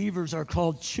born-again believers are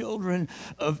called children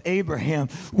of Abraham.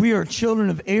 We are children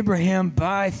of Abraham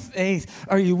by faith.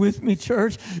 Are you with me,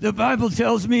 church? The Bible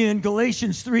tells me in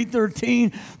Galatians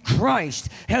 3:13, Christ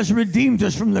has redeemed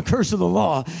us from the curse of the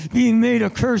law, being made a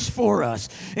curse for us.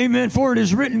 Amen. For it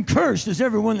is written, cursed is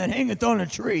everyone that hangeth on a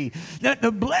tree, that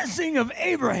the blessing of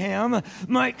Abraham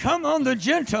might come on the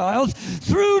Gentiles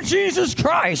through Jesus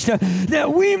Christ,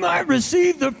 that we might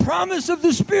receive the promise of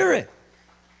the Spirit.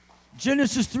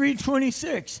 Genesis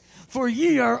 3:26, for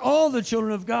ye are all the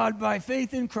children of God by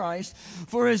faith in Christ.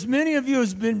 For as many of you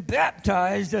as been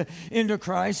baptized into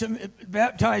Christ,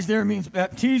 baptized there means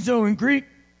baptizo in Greek,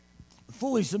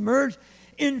 fully submerged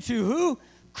into who?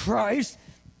 Christ,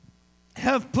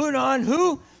 have put on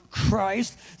who?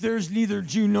 Christ. There's neither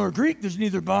Jew nor Greek, there's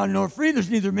neither bond nor free, there's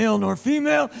neither male nor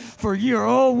female, for ye are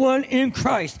all one in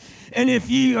Christ. And if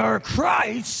ye are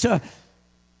Christ's,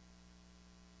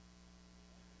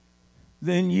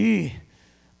 then ye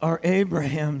are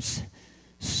Abraham's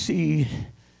seed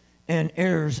and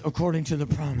heirs according to the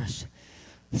promise.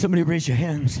 Somebody raise your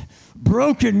hands.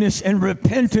 Brokenness and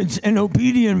repentance and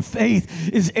obedient faith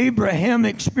is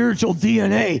Abrahamic spiritual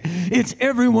DNA. It's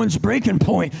everyone's breaking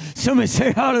point. Somebody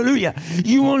say hallelujah.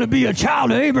 You want to be a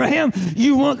child of Abraham?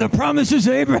 You want the promises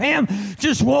of Abraham?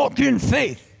 Just walk in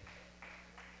faith.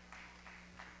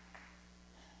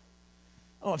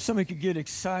 Oh, if somebody could get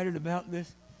excited about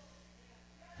this.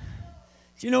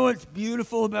 Do you know what's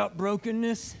beautiful about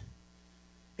brokenness?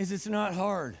 Is it's not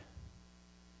hard.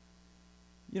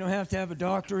 You don't have to have a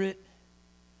doctorate,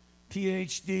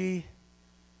 PhD. It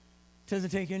doesn't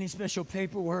take any special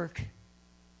paperwork.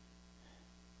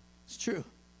 It's true.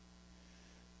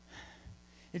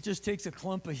 It just takes a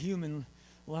clump of human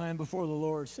lying before the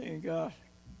Lord saying, God,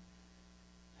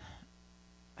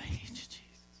 I need you, Jesus.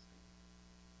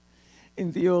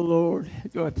 In thee, O Lord,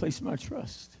 do I place my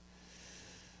trust.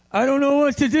 I don't know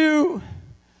what to do,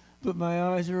 but my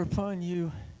eyes are upon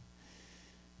you.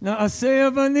 Now,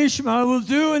 Aseh Vanishma, I will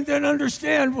do and then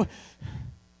understand.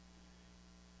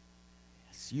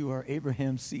 Yes, you are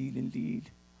Abraham's seed indeed.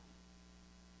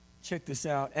 Check this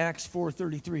out. Acts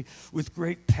 4:33. With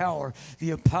great power,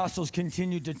 the apostles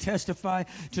continued to testify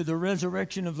to the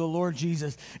resurrection of the Lord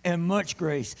Jesus, and much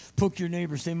grace. Poke your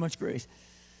neighbor, say much grace.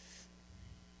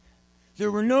 There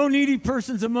were no needy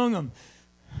persons among them.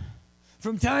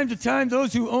 From time to time,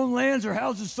 those who owned lands or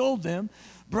houses sold them,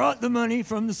 brought the money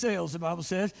from the sales, the Bible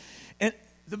says. And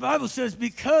the Bible says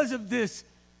because of this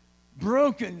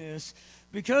brokenness,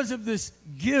 because of this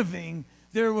giving,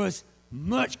 there was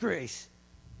much grace.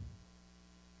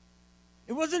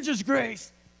 It wasn't just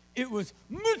grace, it was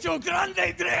mucho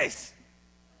grande grace.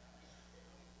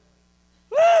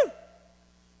 Woo!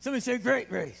 Somebody say great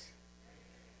grace.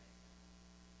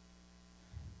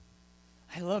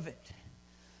 I love it.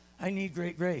 I need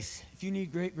great grace. If you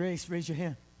need great grace, raise your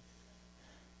hand.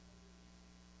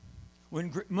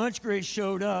 When much grace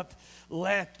showed up,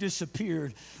 lack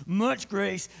disappeared. Much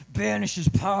grace banishes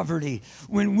poverty.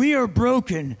 When we are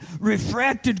broken,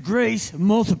 refracted grace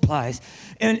multiplies.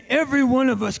 And every one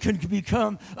of us can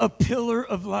become a pillar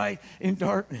of light in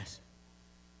darkness.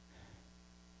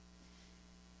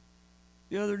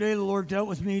 The other day, the Lord dealt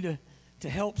with me to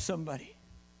help somebody.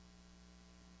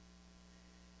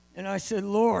 And I said,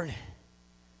 Lord,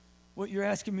 what you're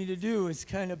asking me to do is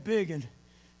kind of big, and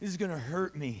this is going to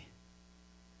hurt me.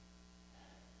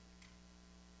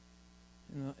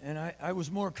 You know, and I was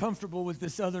more comfortable with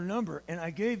this other number, and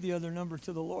I gave the other number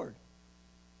to the Lord.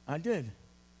 I did.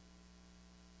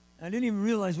 I didn't even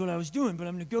realize what I was doing, but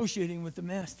I'm negotiating with the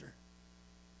master.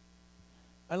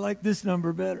 I like this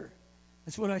number better.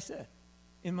 That's what I said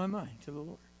in my mind to the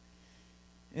Lord.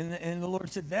 And the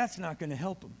Lord said, that's not going to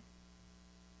help him.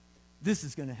 This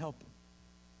is going to help him.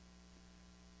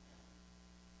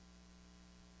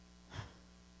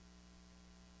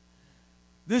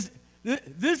 This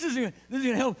is going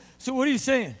to help. So what are you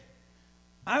saying?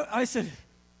 I said,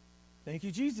 thank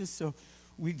you, Jesus. So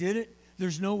we did it.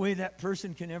 There's no way that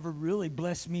person can ever really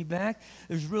bless me back.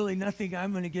 There's really nothing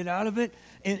I'm going to get out of it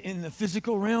in the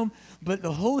physical realm. But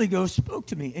the Holy Ghost spoke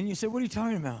to me. And you said, what are you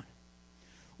talking about?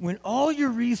 when all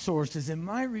your resources and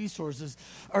my resources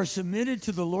are submitted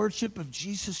to the lordship of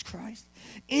Jesus Christ,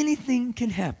 anything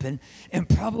can happen and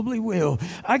probably will.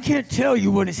 I can't tell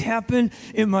you what has happened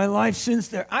in my life since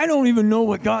there. I don't even know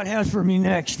what God has for me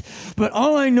next. But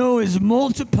all I know is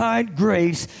multiplied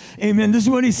grace. Amen. This is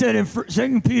what he said in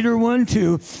 2 Peter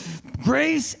 1:2.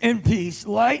 Grace and peace,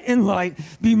 light and light,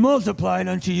 be multiplied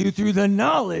unto you through the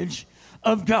knowledge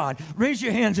of God. Raise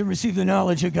your hands and receive the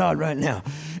knowledge of God right now.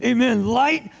 Amen.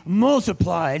 Light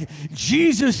multiplied.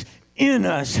 Jesus in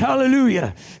us.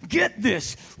 Hallelujah. Get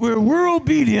this. Where we're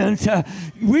obedient,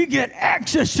 we get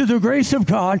access to the grace of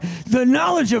God. The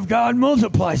knowledge of God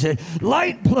multiplies it.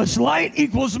 Light plus light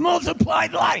equals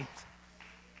multiplied light.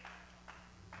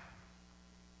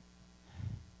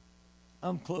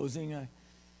 I'm closing.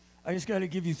 I just got to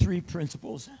give you 3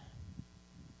 principles.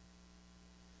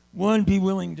 1, be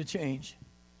willing to change.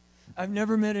 I've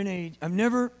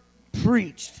never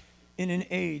preached in an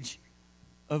age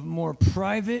of more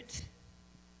private,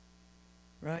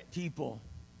 right, people.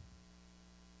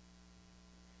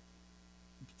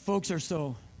 Folks are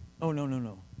so, oh, no.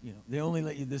 You know, they only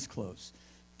let you this close.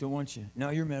 Don't want you.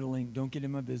 Now you're meddling. Don't get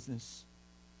in my business.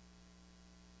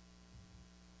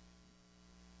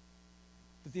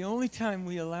 But the only time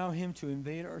we allow him to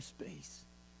invade our space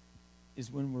is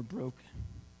when we're broken.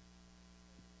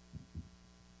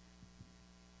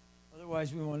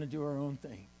 Otherwise, we want to do our own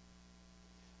thing.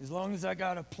 As long as I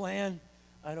got a plan,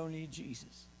 I don't need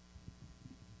Jesus.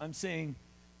 I'm saying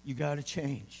you got to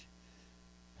change.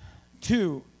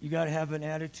 2, you got to have an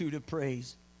attitude of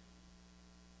praise.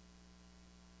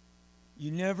 You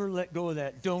never let go of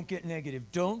that. Don't get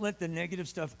negative. Don't let the negative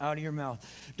stuff out of your mouth.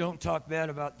 Don't talk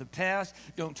bad about the past.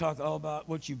 Don't talk all about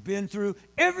what you've been through.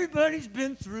 Everybody's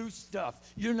been through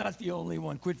stuff. You're not the only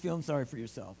one. Quit feeling sorry for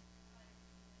yourself.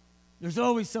 There's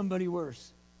always somebody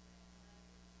worse.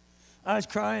 I was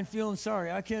crying, feeling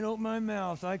sorry. I can't open my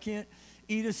mouth. I can't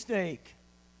eat a steak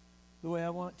the way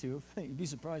I want to. You'd be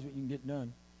surprised what you can get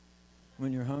done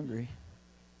when you're hungry.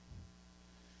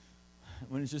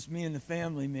 When it's just me and the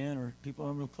family, man, or people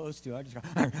I'm real close to, I just go,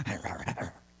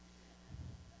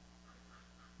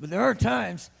 but there are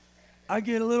times I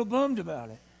get a little bummed about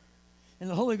it. And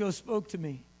the Holy Ghost spoke to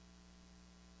me.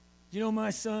 You know, my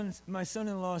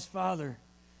son-in-law's father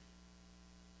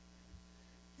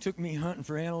took me hunting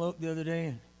for antelope the other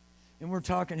day, and we're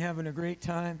talking, having a great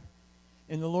time.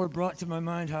 And the Lord brought to my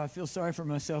mind how I feel sorry for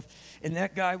myself. And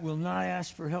that guy will not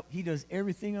ask for help. He does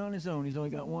everything on his own. He's only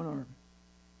got one arm.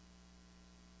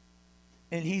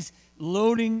 And he's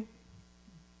loading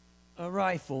a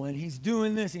rifle, and he's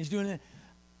doing this, and he's doing that.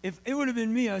 If it would have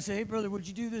been me, I'd say, hey, brother, would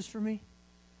you do this for me?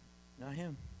 Not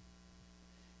him.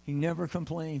 He never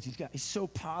complains. He's so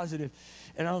positive.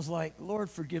 And I was like, Lord,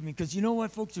 forgive me. Because you know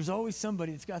what, folks? There's always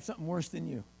somebody that's got something worse than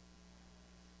you.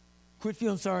 Quit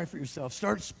feeling sorry for yourself.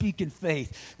 Start speaking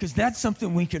faith. Because that's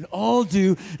something we can all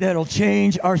do that'll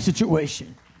change our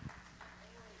situation.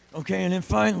 Okay, and then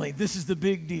finally, this is the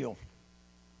big deal.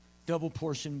 Double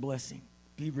portion blessing.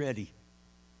 Be ready.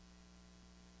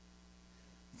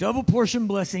 Double portion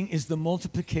blessing is the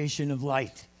multiplication of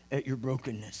light at your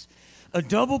brokenness. A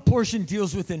double portion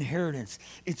deals with inheritance.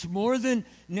 It's more than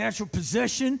natural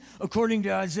possession. According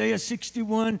to Isaiah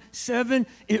 61:7,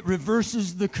 it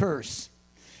reverses the curse.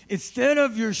 Instead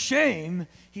of your shame,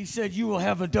 he said, you will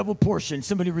have a double portion.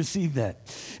 Somebody receive that.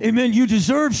 Amen. You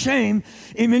deserve shame.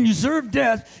 Amen. You deserve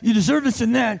death. You deserve this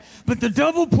and that. But the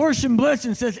double portion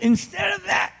blessing says, instead of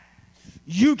that,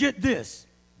 you get this.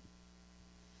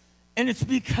 And it's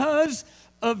because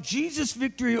of Jesus'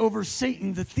 victory over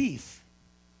Satan, the thief.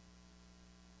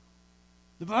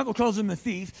 The Bible calls him a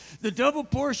thief. The double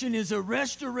portion is a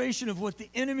restoration of what the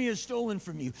enemy has stolen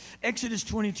from you. Exodus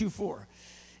 22:4.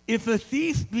 If a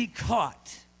thief be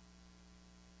caught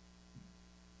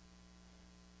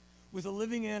with a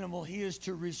living animal, he is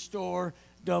to restore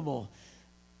double.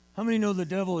 How many know the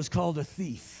devil is called a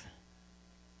thief?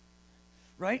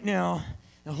 Right now,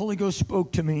 the Holy Ghost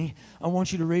spoke to me. I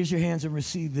want you to raise your hands and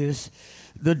receive this.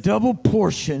 The double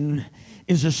portion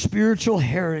is a spiritual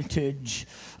heritage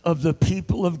of the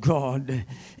people of God.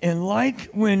 And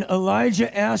like when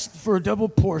Elijah asked for a double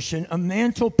portion, a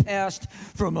mantle passed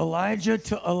from Elijah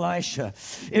to Elisha.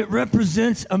 It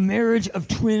represents a marriage of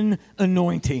twin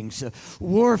anointings,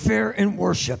 warfare and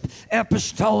worship,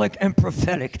 apostolic and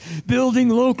prophetic, building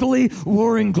locally,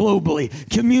 warring globally,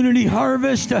 community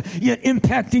harvest, yet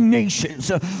impacting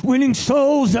nations, winning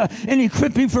souls and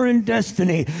equipping for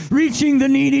destiny, reaching the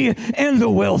needy and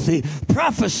the wealthy,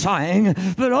 prophesying,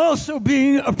 but also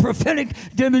being a prophetic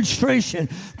demonstration,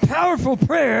 powerful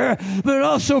prayer, but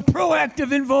also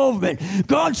proactive involvement.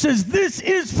 God says, this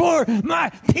is for my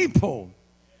people.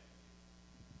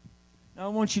 I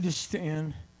want you to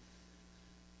stand.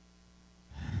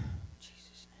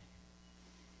 Jesus' name.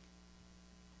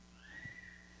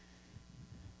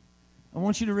 I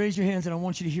want you to raise your hands, and I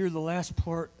want you to hear the last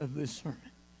part of this sermon.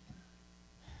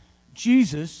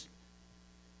 Jesus,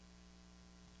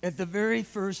 at the very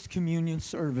first communion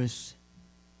service,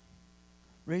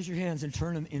 raise your hands and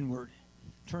turn them inward.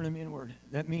 Turn them inward.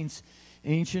 That means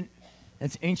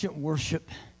that's ancient worship,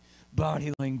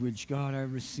 body language. God, I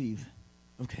receive.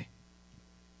 Okay.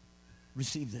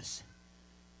 Receive this.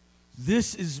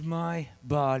 This is my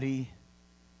body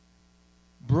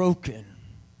broken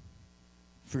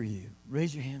for you.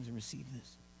 Raise your hands and receive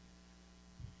this.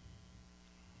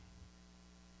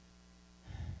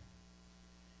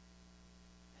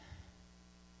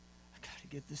 I got to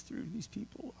get this through to these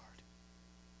people, Lord.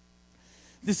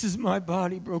 This is my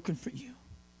body broken for you.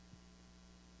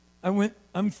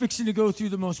 I'm fixing to go through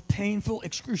the most painful,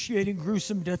 excruciating,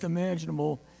 gruesome death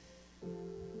imaginable.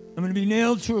 I'm going to be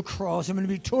nailed to a cross. I'm going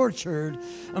to be tortured.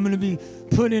 I'm going to be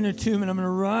put in a tomb, and I'm going to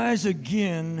rise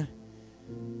again.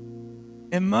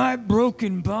 And my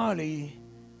broken body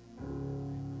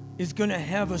is going to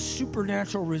have a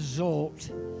supernatural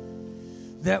result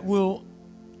that will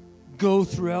go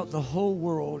throughout the whole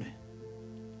world.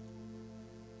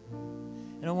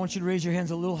 And I want you to raise your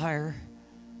hands a little higher.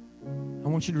 I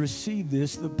want you to receive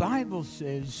this. The Bible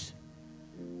says,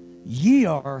 ye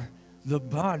are the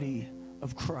body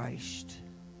of Christ.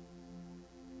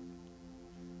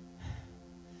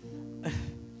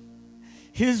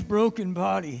 His broken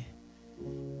body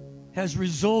has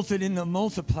resulted in the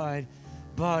multiplied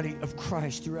body of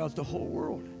Christ throughout the whole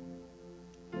world.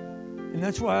 And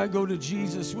that's why I go to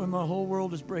Jesus when my whole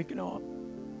world is breaking up.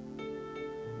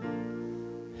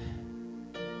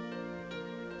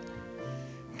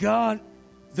 God,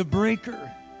 the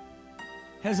breaker,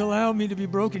 has allowed me to be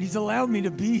broken. He's allowed me to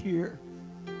be here.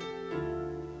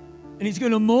 And he's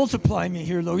going to multiply me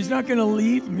here, though. He's not going to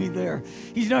leave me there.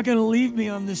 He's not going to leave me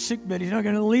on this sick bed. He's not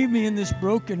going to leave me in this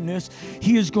brokenness.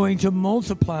 He is going to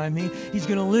multiply me. He's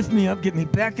going to lift me up, get me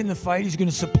back in the fight. He's going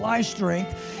to supply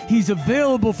strength. He's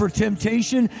available for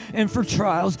temptation and for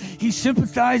trials. He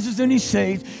sympathizes and he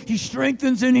saves. He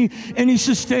strengthens and he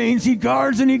sustains. He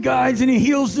guards and he guides and he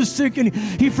heals the sick and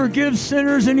he forgives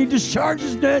sinners and he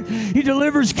discharges debt. He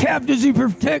delivers captives. He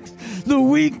protects the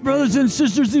weak, brothers and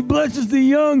sisters. He blesses the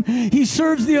young. He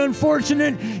serves the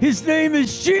unfortunate. His name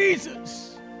is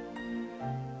Jesus.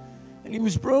 And he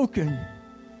was broken.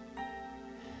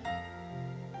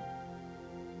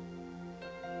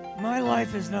 My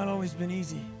life has not always been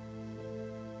easy.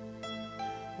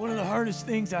 One of the hardest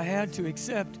things I had to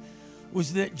accept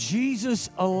was that Jesus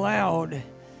allowed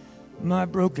my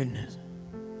brokenness.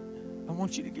 I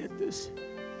want you to get this.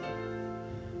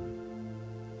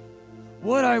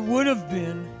 What I would have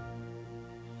been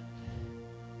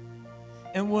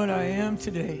and what I am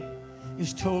today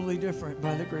is totally different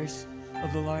by the grace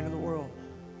of the light of the world,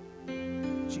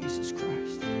 Jesus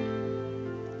Christ.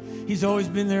 He's always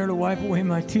been there to wipe away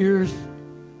my tears,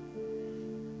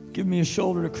 give me a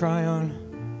shoulder to cry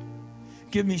on,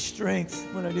 give me strength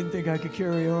when I didn't think I could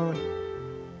carry on.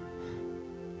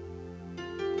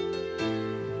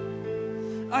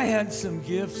 I had some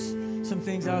gifts, some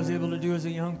things I was able to do as a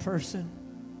young person.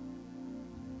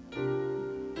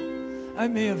 I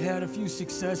may have had a few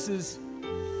successes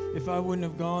if I wouldn't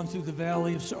have gone through the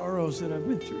valley of sorrows that I've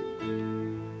been through.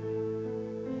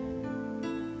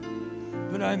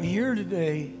 But I'm here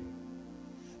today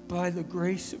by the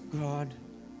grace of God.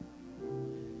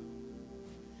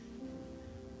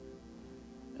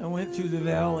 I went through the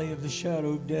valley of the shadow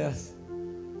of death.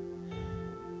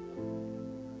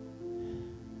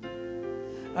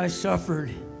 I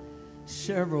suffered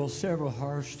several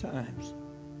harsh times.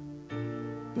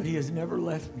 But he has never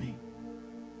left me.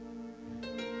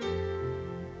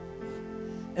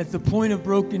 At the point of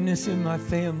brokenness in my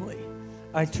family,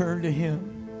 I turned to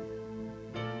him,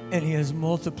 and he has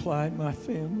multiplied my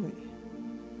family.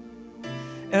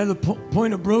 At the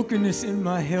point of brokenness in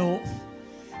my health,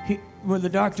 when the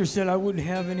doctor said I wouldn't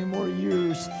have any more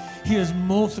years, he has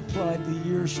multiplied the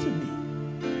years to me.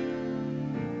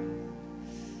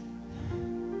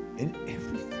 And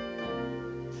everything.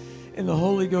 And the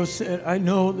Holy Ghost said, I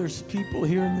know there's people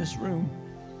here in this room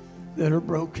that are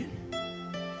broken.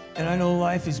 And I know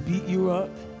life has beat you up.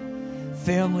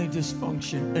 Family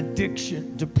dysfunction,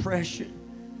 addiction, depression,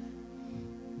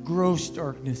 gross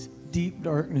darkness, deep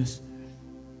darkness.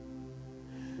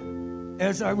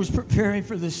 As I was preparing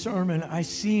for this sermon, I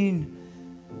seen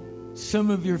some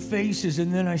of your faces,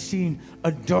 and then I seen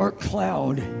a dark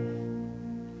cloud.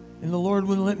 And the Lord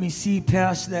wouldn't let me see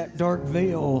past that dark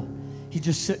veil. He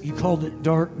just said, he called it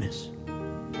darkness.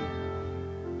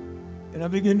 And I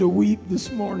begin to weep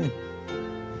this morning.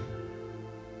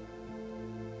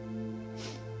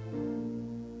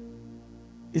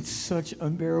 It's such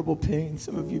unbearable pain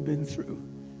some of you have been through.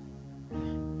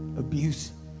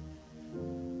 Abuse.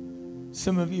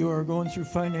 Some of you are going through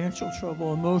financial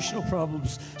trouble, emotional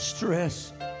problems,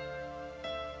 stress.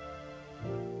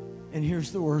 And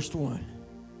here's the worst one.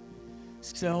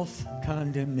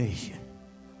 Self-condemnation.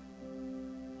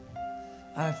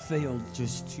 I've failed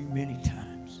just too many times.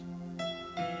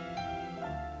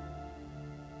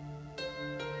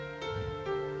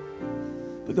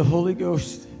 But the Holy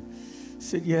Ghost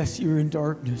said, yes, you're in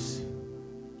darkness.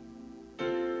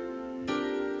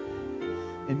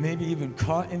 And maybe even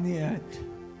caught in the act.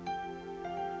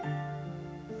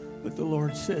 But the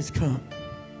Lord says, come.